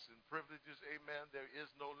rights and privileges. Amen. There is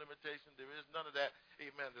no limitation. There is none of that.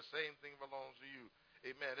 Amen. The same thing belongs to you.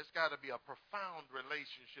 Amen. It's got to be a profound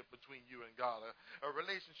relationship between you and God, a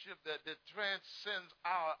relationship that transcends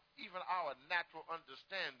even our natural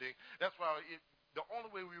understanding. That's why the only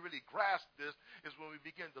way we really grasp this is when we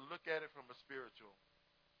begin to look at it from a spiritual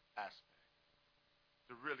aspect,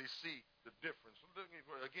 to really see the difference.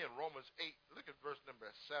 Again, Romans 8, look at verse number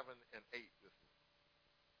 7 and 8 with me.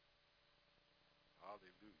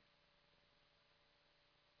 Hallelujah.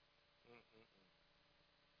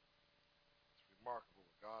 It's remarkable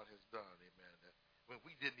what God has done, amen, that when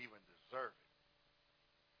we didn't even deserve it.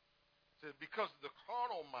 It says, because the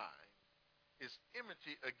carnal mind is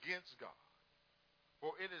enmity against God,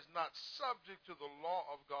 for it is not subject to the law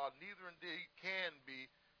of God, neither indeed can be.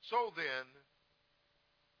 So then,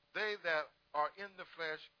 they that are in the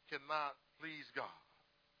flesh cannot please God.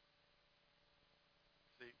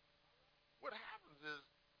 See, what happens is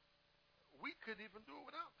we couldn't even do it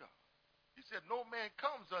without God. He said, no man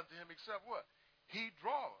comes unto him except what? He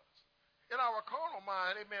draws. In our carnal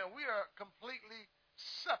mind, amen, we are completely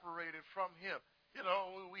separated from him. You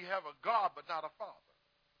know, we have a God but not a Father.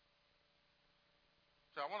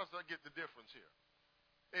 So I want us to get the difference here.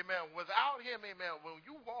 Amen. Without him, amen, when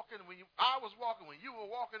you were walking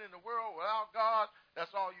in the world without God,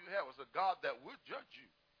 that's all you had was a God that would judge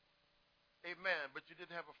you. Amen. But you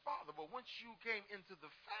didn't have a Father. But once you came into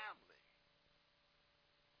the family,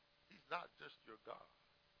 he's not just your God.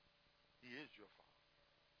 He is your Father.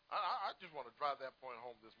 I just want to drive that point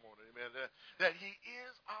home this morning, amen, that he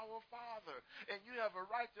is our Father. And you have a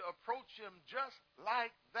right to approach him just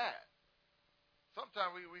like that.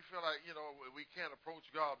 Sometimes we feel like, you know, we can't approach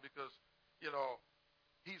God because, you know,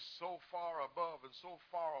 he's so far above and so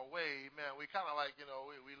far away, man. We kind of like, you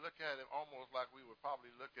know, we look at him almost like we would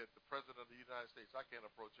probably look at the President of the United States. I can't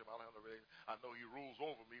approach him. I don't have no relation. I know he rules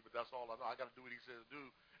over me, but that's all I know. I got to do what he says to do.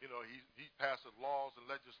 You know, he passes laws and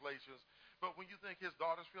legislations. But when you think his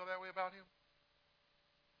daughters feel that way about him,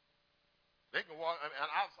 they can walk, and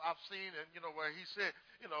I've seen, and you know, where he said,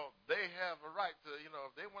 you know, they have a right to, you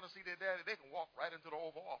know, if they want to see their daddy, they can walk right into the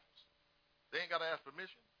Oval Office. They ain't got to ask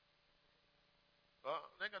permission.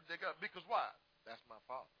 They got, because why? That's my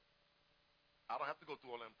Father. I don't have to go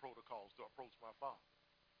through all them protocols to approach my Father.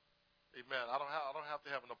 Amen. I don't have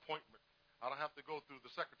to have an appointment. I don't have to go through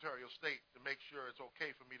the Secretary of State to make sure it's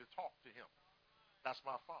okay for me to talk to him. That's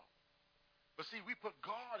my Father. But see, we put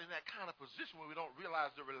God in that kind of position where we don't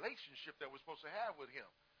realize the relationship that we're supposed to have with him.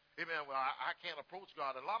 Amen. Well, I can't approach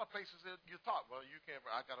God. In a lot of places you're taught, well, you can't,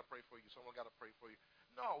 I got to pray for you. Someone got to pray for you.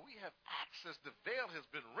 No, we have access. The veil has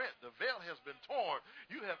been rent. The veil has been torn.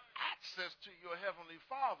 You have access to your Heavenly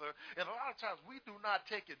Father. And a lot of times we do not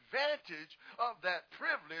take advantage of that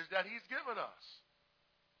privilege that he's given us.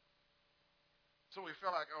 So we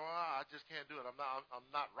feel like, oh, I just can't do it. I'm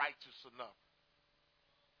not righteous enough.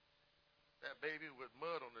 That baby with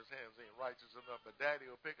mud on his hands ain't righteous enough, but daddy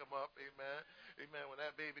will pick him up, amen. Amen. When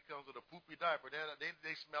that baby comes with a poopy diaper,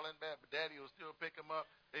 they smelling bad, but daddy will still pick him up.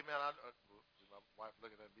 Amen. My wife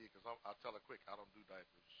looking at me because I tell her quick, I don't do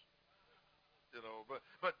diapers. You know, but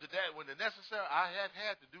the dad, when the necessary, I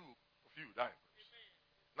had to do a few diapers.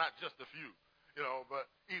 Not just a few, you know, but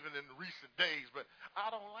even in recent days. But I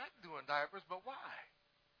don't like doing diapers, but why?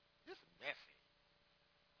 It's messy.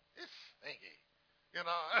 It's stinky. You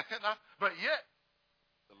know, but yet,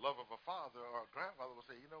 the love of a father or a grandfather will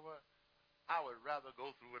say, you know what? I would rather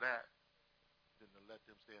go through that than to let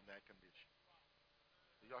them stay in that condition.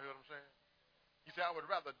 Y'all hear what I'm saying? He said, I would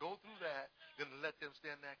rather go through that than to let them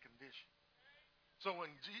stay in that condition. So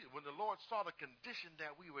when the Lord saw the condition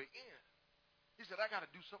that we were in, he said, I got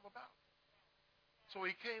to do something about it. So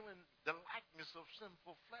he came in the likeness of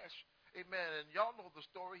sinful flesh. Amen. And y'all know the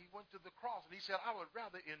story. He went to the cross and he said, I would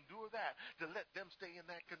rather endure that than let them stay in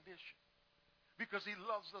that condition. Because he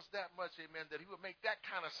loves us that much, amen, that he would make that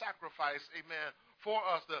kind of sacrifice, amen, for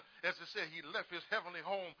us. As I said, he left his heavenly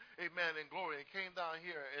home, amen, in glory and came down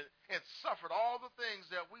here and suffered all the things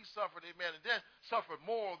that we suffered, amen, and then suffered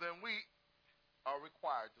more than we are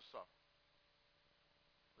required to suffer.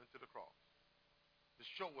 Went to the cross to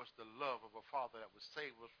show us the love of a father that would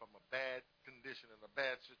save us from a bad condition and a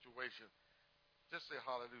bad situation. Just say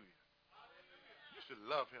hallelujah. You should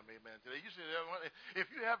love him, amen, today. You should, if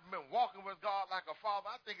you haven't been walking with God like a father,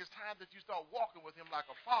 I think it's time that you start walking with him like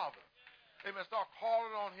a father. Amen. Start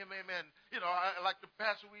calling on him. Amen. You know, like the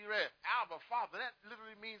passage we read, Abba, Father, that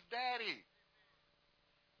literally means daddy.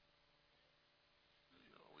 You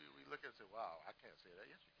know, we look and say, wow, I can't say that.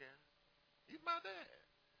 Yes, you can. He's my dad.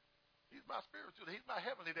 He's my spiritual. He's my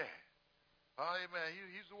heavenly dad. Amen.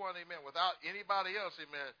 He's the one, amen. Without anybody else,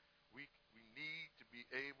 amen, we need to be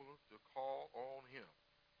able to call on him.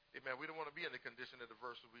 Amen. We don't want to be in the condition of the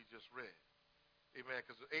verse that we just read. Amen.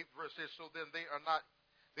 Because the 8th verse says, so then they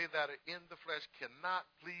that are in the flesh cannot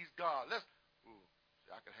please God.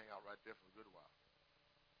 I could hang out right there for a good while.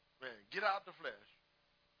 Man, get out the flesh,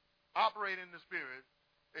 operate in the spirit,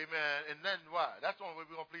 amen, and then why? That's the only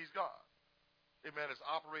way we're going to please God. Amen. It's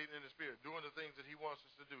operating in the spirit, doing the things that he wants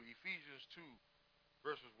us to do. Ephesians 2,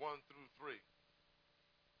 verses 1 through 3.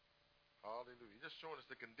 Hallelujah. Just showing us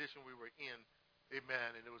the condition we were in.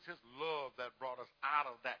 Amen. And it was his love that brought us out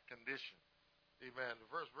of that condition. Amen. The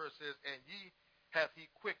first verse says, and ye hath he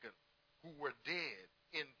quickened who were dead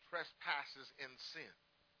in trespasses and sin.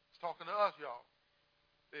 It's talking to us, y'all.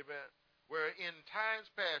 Amen. Where in times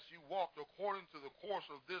past you walked according to the course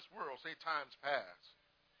of this world. Say times past.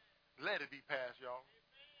 Let it be past, y'all.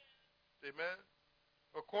 Amen.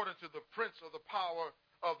 According to the prince of the power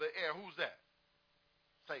of the air. Who's that?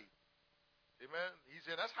 Satan. Amen. He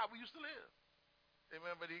said that's how we used to live.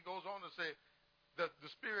 Amen. But he goes on to say that the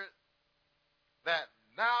spirit that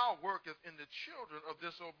now worketh in the children of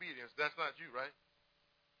disobedience. That's not you, right?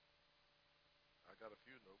 I got a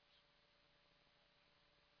few notes.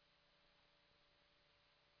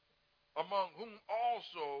 Among whom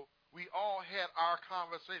also we all had our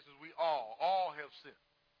conversations. We all have sinned.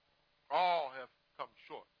 All have come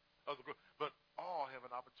short of the glory. But all have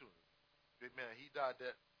an opportunity. Amen. He died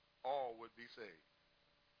that all would be saved.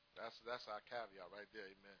 That's our caveat right there.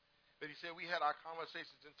 Amen. But he said we had our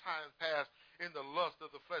conversations in times past in the lust of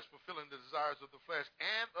the flesh, fulfilling the desires of the flesh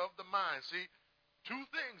and of the mind. See, two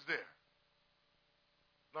things there.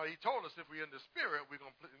 Now he told us if we're in the spirit, we're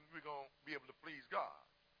going to be able to please God.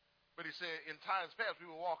 But he said, in times past, we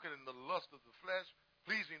were walking in the lust of the flesh,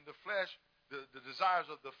 pleasing the flesh, the desires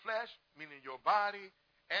of the flesh, meaning your body,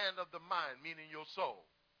 and of the mind, meaning your soul.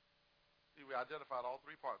 See, we identified all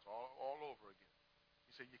three parts all over again.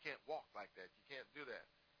 He said, you can't walk like that. You can't do that.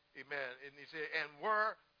 Amen. And he said, and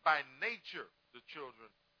were by nature the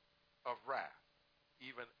children of wrath,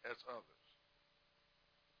 even as others.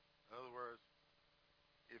 In other words,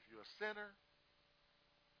 if you're a sinner,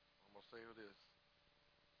 I'm going to say this,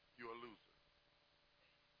 you're a loser.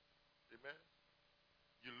 Amen?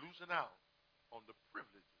 You're losing out on the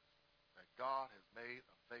privileges that God has made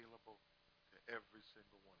available to every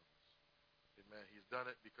single one of us. Amen. He's done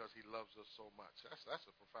it because he loves us so much. That's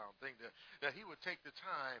a profound thing, that he would take the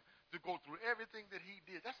time to go through everything that he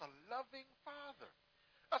did. That's a loving father.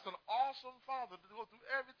 That's an awesome father to go through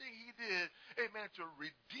everything he did, amen, to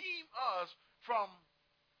redeem us from,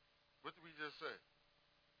 what did we just say?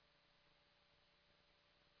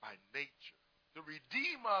 By nature. To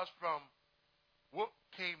redeem us from what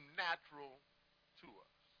came natural to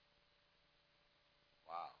us.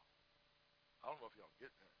 Wow. I don't know if y'all get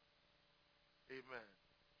that. Amen.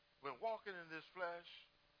 When walking in this flesh,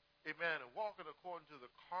 amen, and walking according to the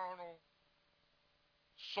carnal,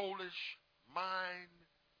 soulish mind,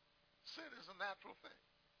 sin is a natural thing.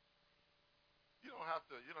 You don't have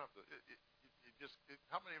to,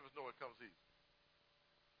 how many of us know it comes easy?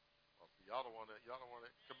 Y'all don't want to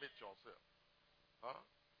commit yourself. Huh?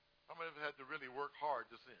 How many of us had to really work hard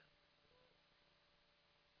to sin?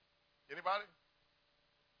 Anybody?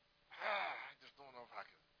 I just don't know if I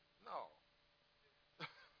can. No.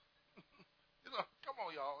 Come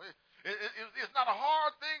on, y'all. It's not a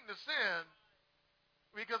hard thing to sin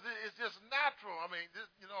because it's just natural. I mean,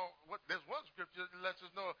 there's one scripture that lets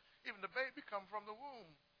us know even the baby come from the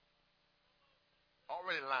womb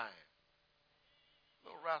already lying.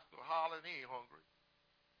 Little rascal hollering, he ain't hungry.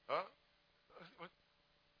 Huh?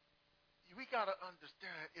 We got to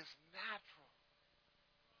understand it's natural.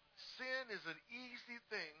 Sin is an easy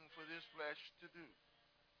thing for this flesh to do.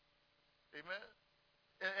 Amen?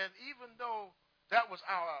 And even though that was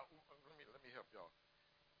let me help y'all.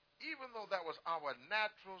 Even though that was our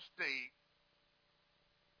natural state,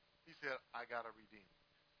 he said, I got to redeem it.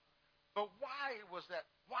 But why was that?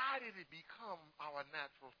 Why did it become our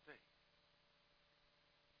natural state?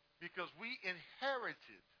 Because we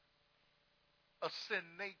inherited a sin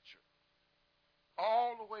nature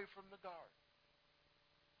all the way from the garden,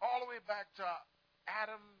 all the way back to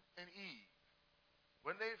Adam and Eve.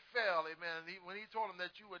 When they fell, amen, when he told them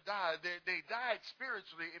that you would die, they died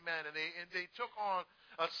spiritually, amen, and they took on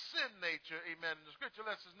a sin nature, amen. And the scripture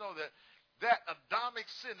lets us know that that Adamic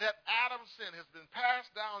sin, that Adam sin has been passed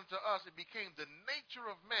down to us. It became the nature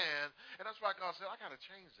of man. And that's why God said, I got to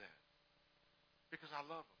change that because I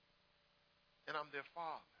love them. And I'm their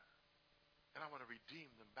father. And I want to redeem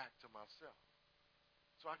them back to myself.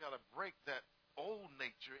 So I got to break that old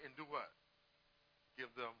nature and do what? Give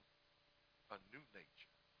them a new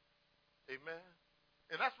nature. Amen.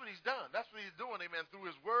 And that's what he's done. That's what he's doing, amen, through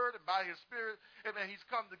his word and by his spirit. Amen. He's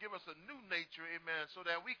come to give us a new nature, amen, so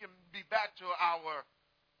that we can be back to our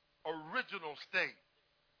original state.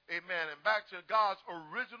 Amen. And back to God's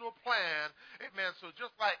original plan. Amen. So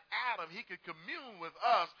just like Adam, he could commune with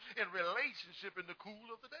us in relationship in the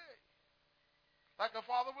cool of the day. Like a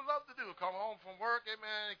father would love to do. Come home from work,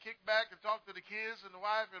 amen, and kick back and talk to the kids and the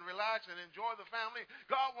wife and relax and enjoy the family.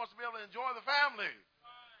 God wants to be able to enjoy the family.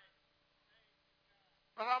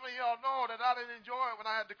 But how many of y'all know that I didn't enjoy it when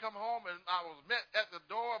I had to come home and I was met at the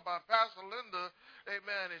door by Pastor Linda,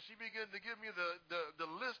 amen, and she began to give me the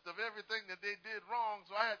list of everything that they did wrong,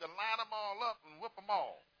 so I had to line them all up and whip them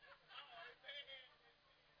all.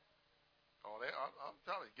 Oh, I'm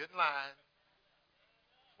telling you, get in line.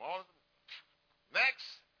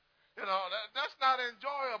 Next. You know, that's not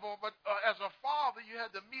enjoyable, but as a father, you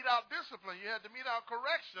had to meet our discipline. You had to meet our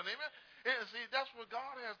correction, amen? And see, that's what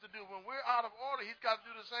God has to do. When we're out of order, he's got to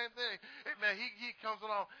do the same thing. Amen. He comes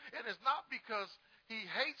along. And it's not because he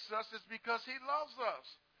hates us, it's because he loves us.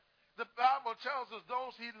 The Bible tells us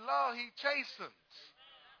those he loves, he chastens.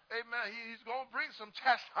 Amen. He's going to bring some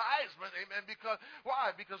chastisement, amen, because,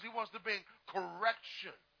 why? Because he wants to bring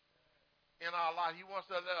correction in our life. He wants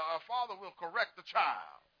to, our father will correct the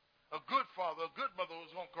child. A good father, a good mother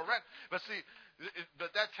is going to correct. But see,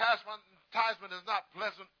 that chastisement is not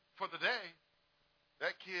pleasant for the day.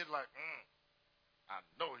 That kid like, I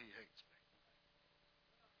know he hates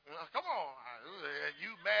me. Come on. And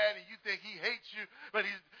you mad and you think he hates you. But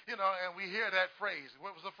he's, you know, and we hear that phrase.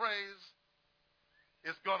 What was the phrase?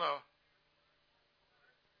 It's going to,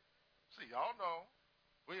 see, y'all know.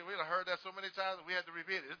 We done heard that so many times we had to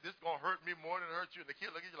repeat it. This is going to hurt me more than it hurt you. And the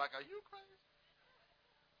kid look at you like, are you crazy?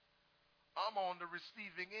 I'm on the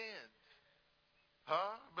receiving end.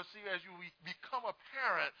 But see, as you become a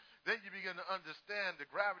parent, then you begin to understand the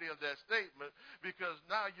gravity of that statement, because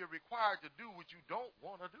now you're required to do what you don't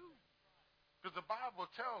want to do. Because the Bible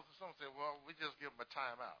tells us, some say, well, we just give them a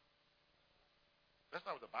time out. That's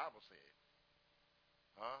not what the Bible said.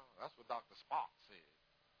 That's what Dr. Spock said.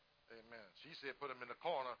 Amen. She said put them in the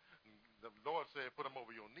corner. The Lord said put them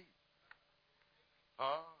over your knee.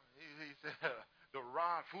 He said the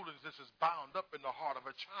rod foolishness is bound up in the heart of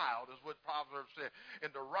a child, is what Proverbs said.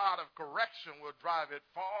 And the rod of correction will drive it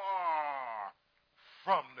far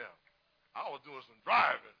from them. I was doing some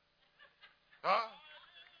driving.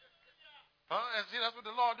 And see, that's what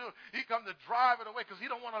the Lord do. He come to drive it away because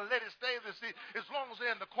he don't want to let it stay there. See, as long as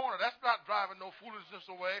they're in the corner, that's not driving no foolishness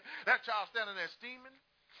away. That child standing there steaming,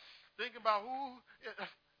 thinking about who.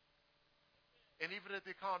 And even if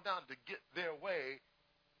they calm down to get their way,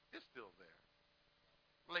 it's still there.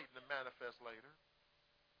 Latent to manifest later.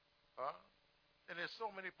 And there's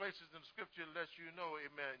so many places in the scripture that lets you know,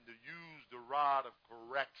 amen, to use the rod of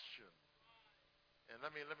correction. And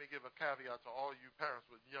let me give a caveat to all you parents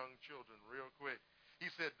with young children real quick. He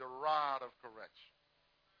said the rod of correction.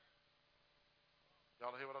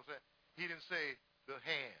 Y'all hear what I'm saying? He didn't say the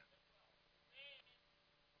hand.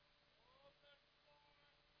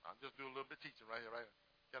 I'll just do a little bit of teaching right here, right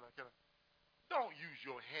here. Can I? Don't use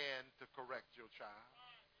your hand to correct your child.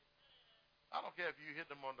 I don't care if you hit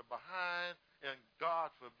them on the behind and,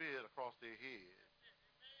 God forbid, across their head.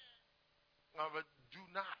 But do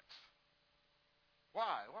not.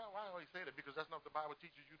 Why? Why do he say that? Because that's not what the Bible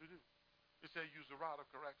teaches you to do. It says use the rod of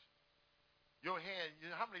correction. Your hand,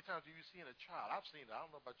 how many times have you seen a child? I've seen it. I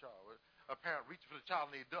don't know about y'all. A parent reach for the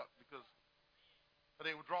child and they duck because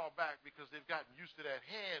they would draw back because they've gotten used to that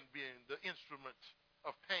hand being the instrument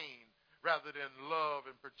of pain rather than love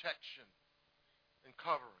and protection and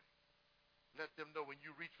covering. Let them know when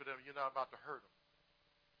you reach for them, you're not about to hurt them.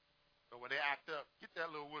 But when they act up, get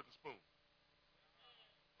that little wooden spoon.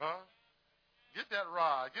 Get that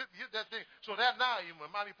rod. Get that thing. So that now,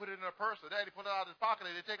 when mommy put it in her purse or daddy put it out of his pocket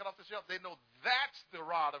and they take it off the shelf, they know that's the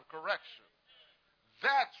rod of correction.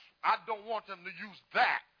 I don't want them to use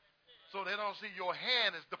that. So they don't see your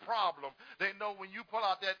hand as the problem. They know when you pull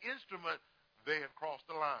out that instrument, they have crossed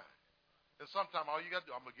the line. And sometimes all you got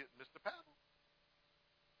to do, I'm going to get Mr. Paddle.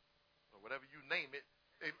 Or whatever you name it.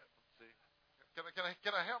 Amen. See, can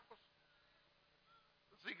I help us?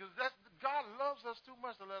 See, because God loves us too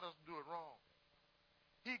much to let us do it wrong.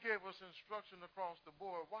 He gave us instruction across the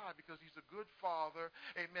board. Why? Because he's a good father,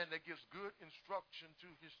 amen, that gives good instruction to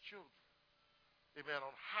his children. amen,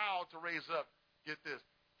 on how to raise up, get this,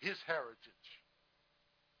 his heritage,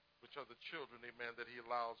 which are the children, amen, that he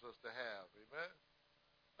allows us to have, amen.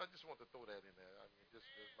 I just want to throw that in there. I mean, just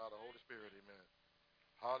by the Holy Spirit, amen.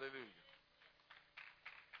 Hallelujah.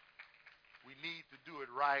 We need to do it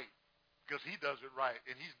right because he does it right,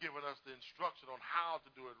 and he's given us the instruction on how to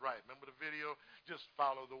do it right. Remember the video? Just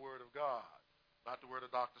follow the word of God, not the word of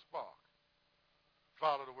Dr. Spark.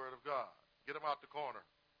 Follow the word of God. Get him out the corner,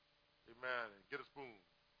 amen, and get a spoon.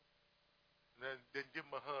 And then give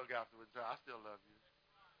him a hug afterwards. I still love you.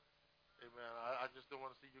 Amen. I just don't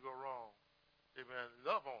want to see you go wrong. Amen.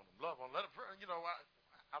 Love on him. Love on him. Let him, you know,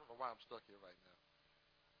 I don't know why I'm stuck here right now.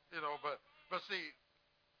 You know, but see,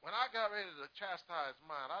 when I got ready to chastise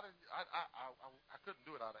mine, I couldn't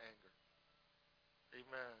do it out of anger.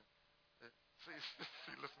 Amen. See,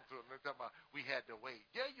 listen to it. They're talking about we had to wait.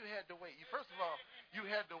 Yeah, you had to wait. First of all, you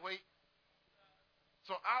had to wait.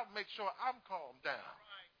 So I'll make sure I'm calmed down.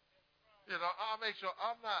 You know, I'll make sure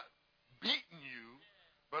I'm not beating you,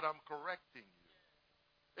 but I'm correcting you.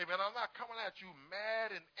 Amen. I'm not coming at you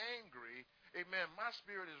mad and angry. Amen. My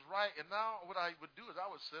spirit is right. And now what I would do is I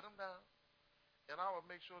would sit them down, and I would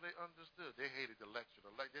make sure they understood. They hated the lecture.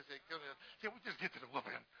 They said, can we just get to the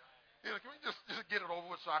whooping? You know, can we just get it over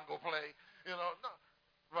with so I can go play? You know, no.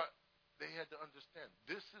 But they had to understand,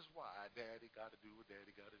 this is why Daddy got to do what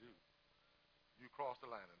Daddy got to do. You cross the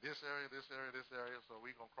line in this area, this area, this area, so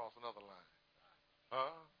we're going to cross another line.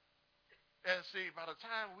 Huh? And see, by the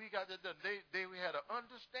time we got that done, we had an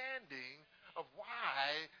understanding of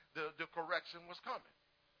why the correction was coming.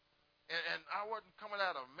 And I wasn't coming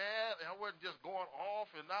out of mad, and I wasn't just going off,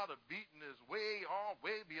 and now the beating is way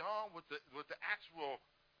beyond what the actual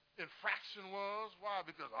infraction was. Why?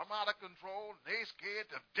 Because I'm out of control, and they scared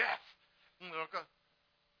to death. You know,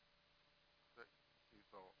 see,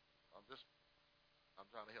 so I'm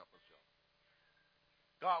trying to help us, y'all.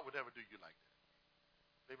 God would never do you like that.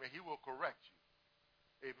 Amen. He will correct you.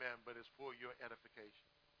 Amen. But it's for your edification.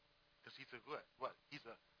 Because he's a good, what? He's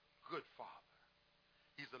a good father.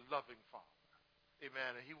 He's a loving father.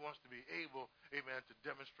 Amen. And he wants to be able, amen, to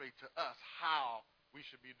demonstrate to us how we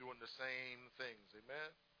should be doing the same things. Amen.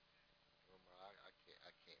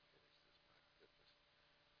 I can't finish this. My goodness.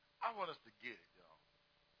 I want us to get it, y'all.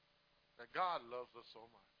 That God loves us so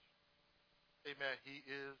much. Amen. He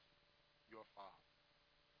is your Father,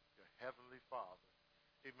 your heavenly Father.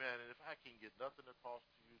 Amen. And if I can get nothing across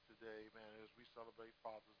to you today, amen, as we celebrate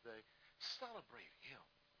Father's Day, celebrate him.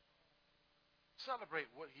 Celebrate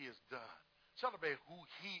what he has done. Celebrate who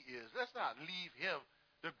he is. Let's not leave him,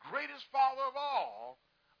 the greatest Father of all,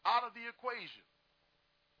 out of the equation.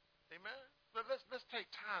 Amen. But let's take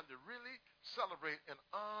time to really celebrate and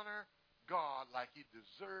honor God like he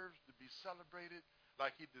deserves to be celebrated,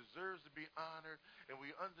 like he deserves to be honored. And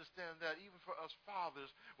we understand that even for us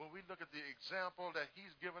fathers, when we look at the example that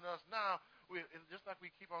he's given us now, and just like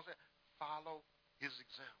we keep on saying, follow his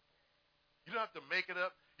example. You don't have to make it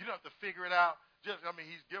up. You don't have to figure it out.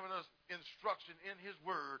 He's given us instruction in his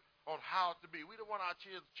word on how to be. We don't want our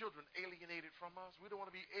children alienated from us. We don't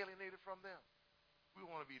want to be alienated from them. We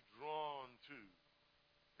want to be drawn to.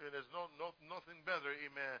 And there's nothing better,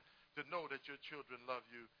 amen, to know that your children love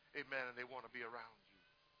you, amen, and they want to be around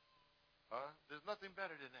you. There's nothing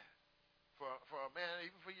better than that. For a man,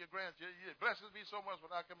 even for your grandchildren, it blesses me so much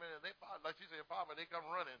when I come in and they, like she said, Papa, they come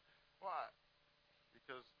running. Why?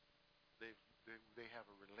 Because they have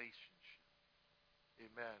a relationship.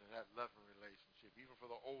 Amen. And that loving relationship. Even for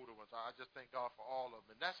the older ones, I just thank God for all of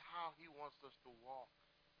them. And that's how he wants us to walk.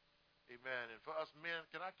 Amen. And for us men,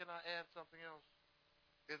 can I add something else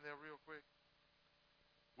in there real quick?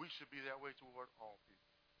 We should be that way toward all people.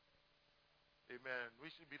 Amen. We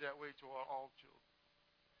should be that way toward all children.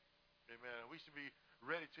 Amen. We should be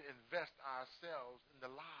ready to invest ourselves in the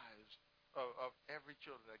lives of every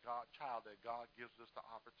child that God gives us the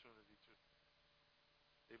opportunity to.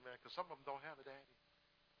 Amen. Because some of them don't have a daddy.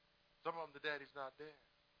 Some of them, the daddy's not there.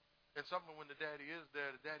 And some of them, when the daddy is there,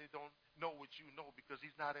 the daddy don't know what you know because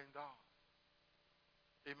he's not in God.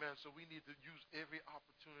 Amen. So we need to use every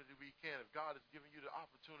opportunity we can. If God has given you the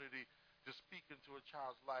opportunity to speak into a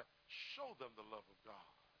child's life, show them the love of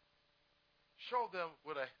God. Show them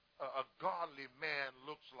what a godly man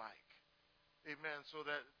looks like. Amen. So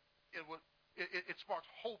that it sparks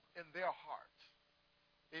hope in their heart.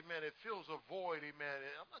 Amen. It fills a void. Amen.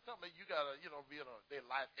 And I'm not talking about you got to, be in their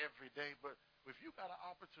life every day, but if you got an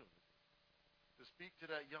opportunity to speak to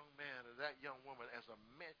that young man or that young woman as a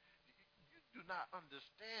man, you do not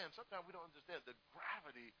understand. Sometimes we don't understand the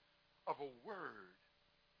gravity of a word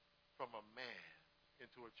from a man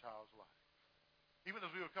into a child's life. Even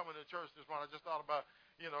as we were coming to church this morning, I just thought about,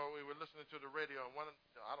 we were listening to the radio, and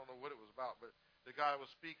I don't know what it was about, but the guy was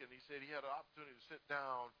speaking. He said he had an opportunity to sit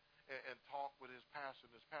down and talk with his pastor,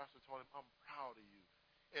 and his pastor told him, "I'm proud of you."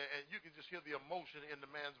 And you can just hear the emotion in the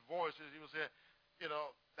man's voice as he was saying,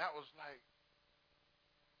 that was like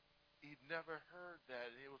he'd never heard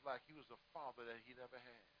that. And it was like he was a father that he never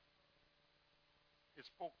had. It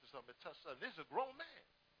spoke to something. It touched something. This is a grown man.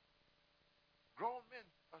 Grown men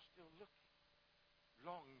are still looking.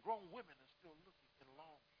 Grown women are still looking and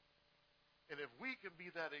longing. And if we can be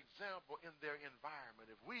that example in their environment,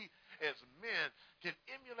 if we as men can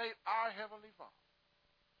emulate our Heavenly Father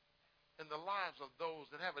in the lives of those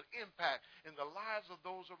that have an impact in the lives of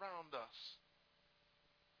those around us,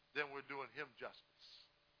 then we're doing Him justice.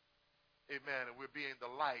 Amen. And we're being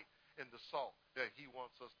the light and the salt that He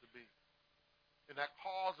wants us to be. And that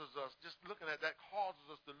causes us, just looking at that causes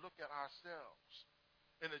us to look at ourselves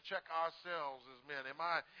and to check ourselves as men. Am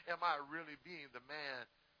I really being the man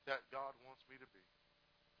that God wants me to be?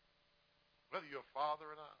 Whether you're a father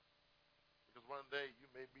or not. Because one day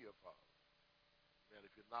you may be a father. Man,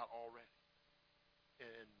 if you're not already.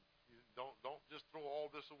 And you don't just throw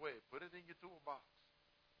all this away. Put it in your toolbox.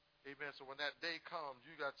 Amen. So when that day comes,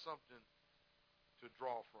 you got something to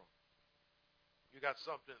draw from. You got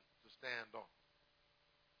something to stand on.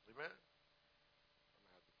 Amen. I'm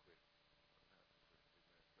gonna have to quit. Amen.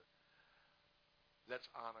 But let's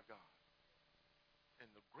honor God in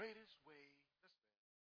the greatest way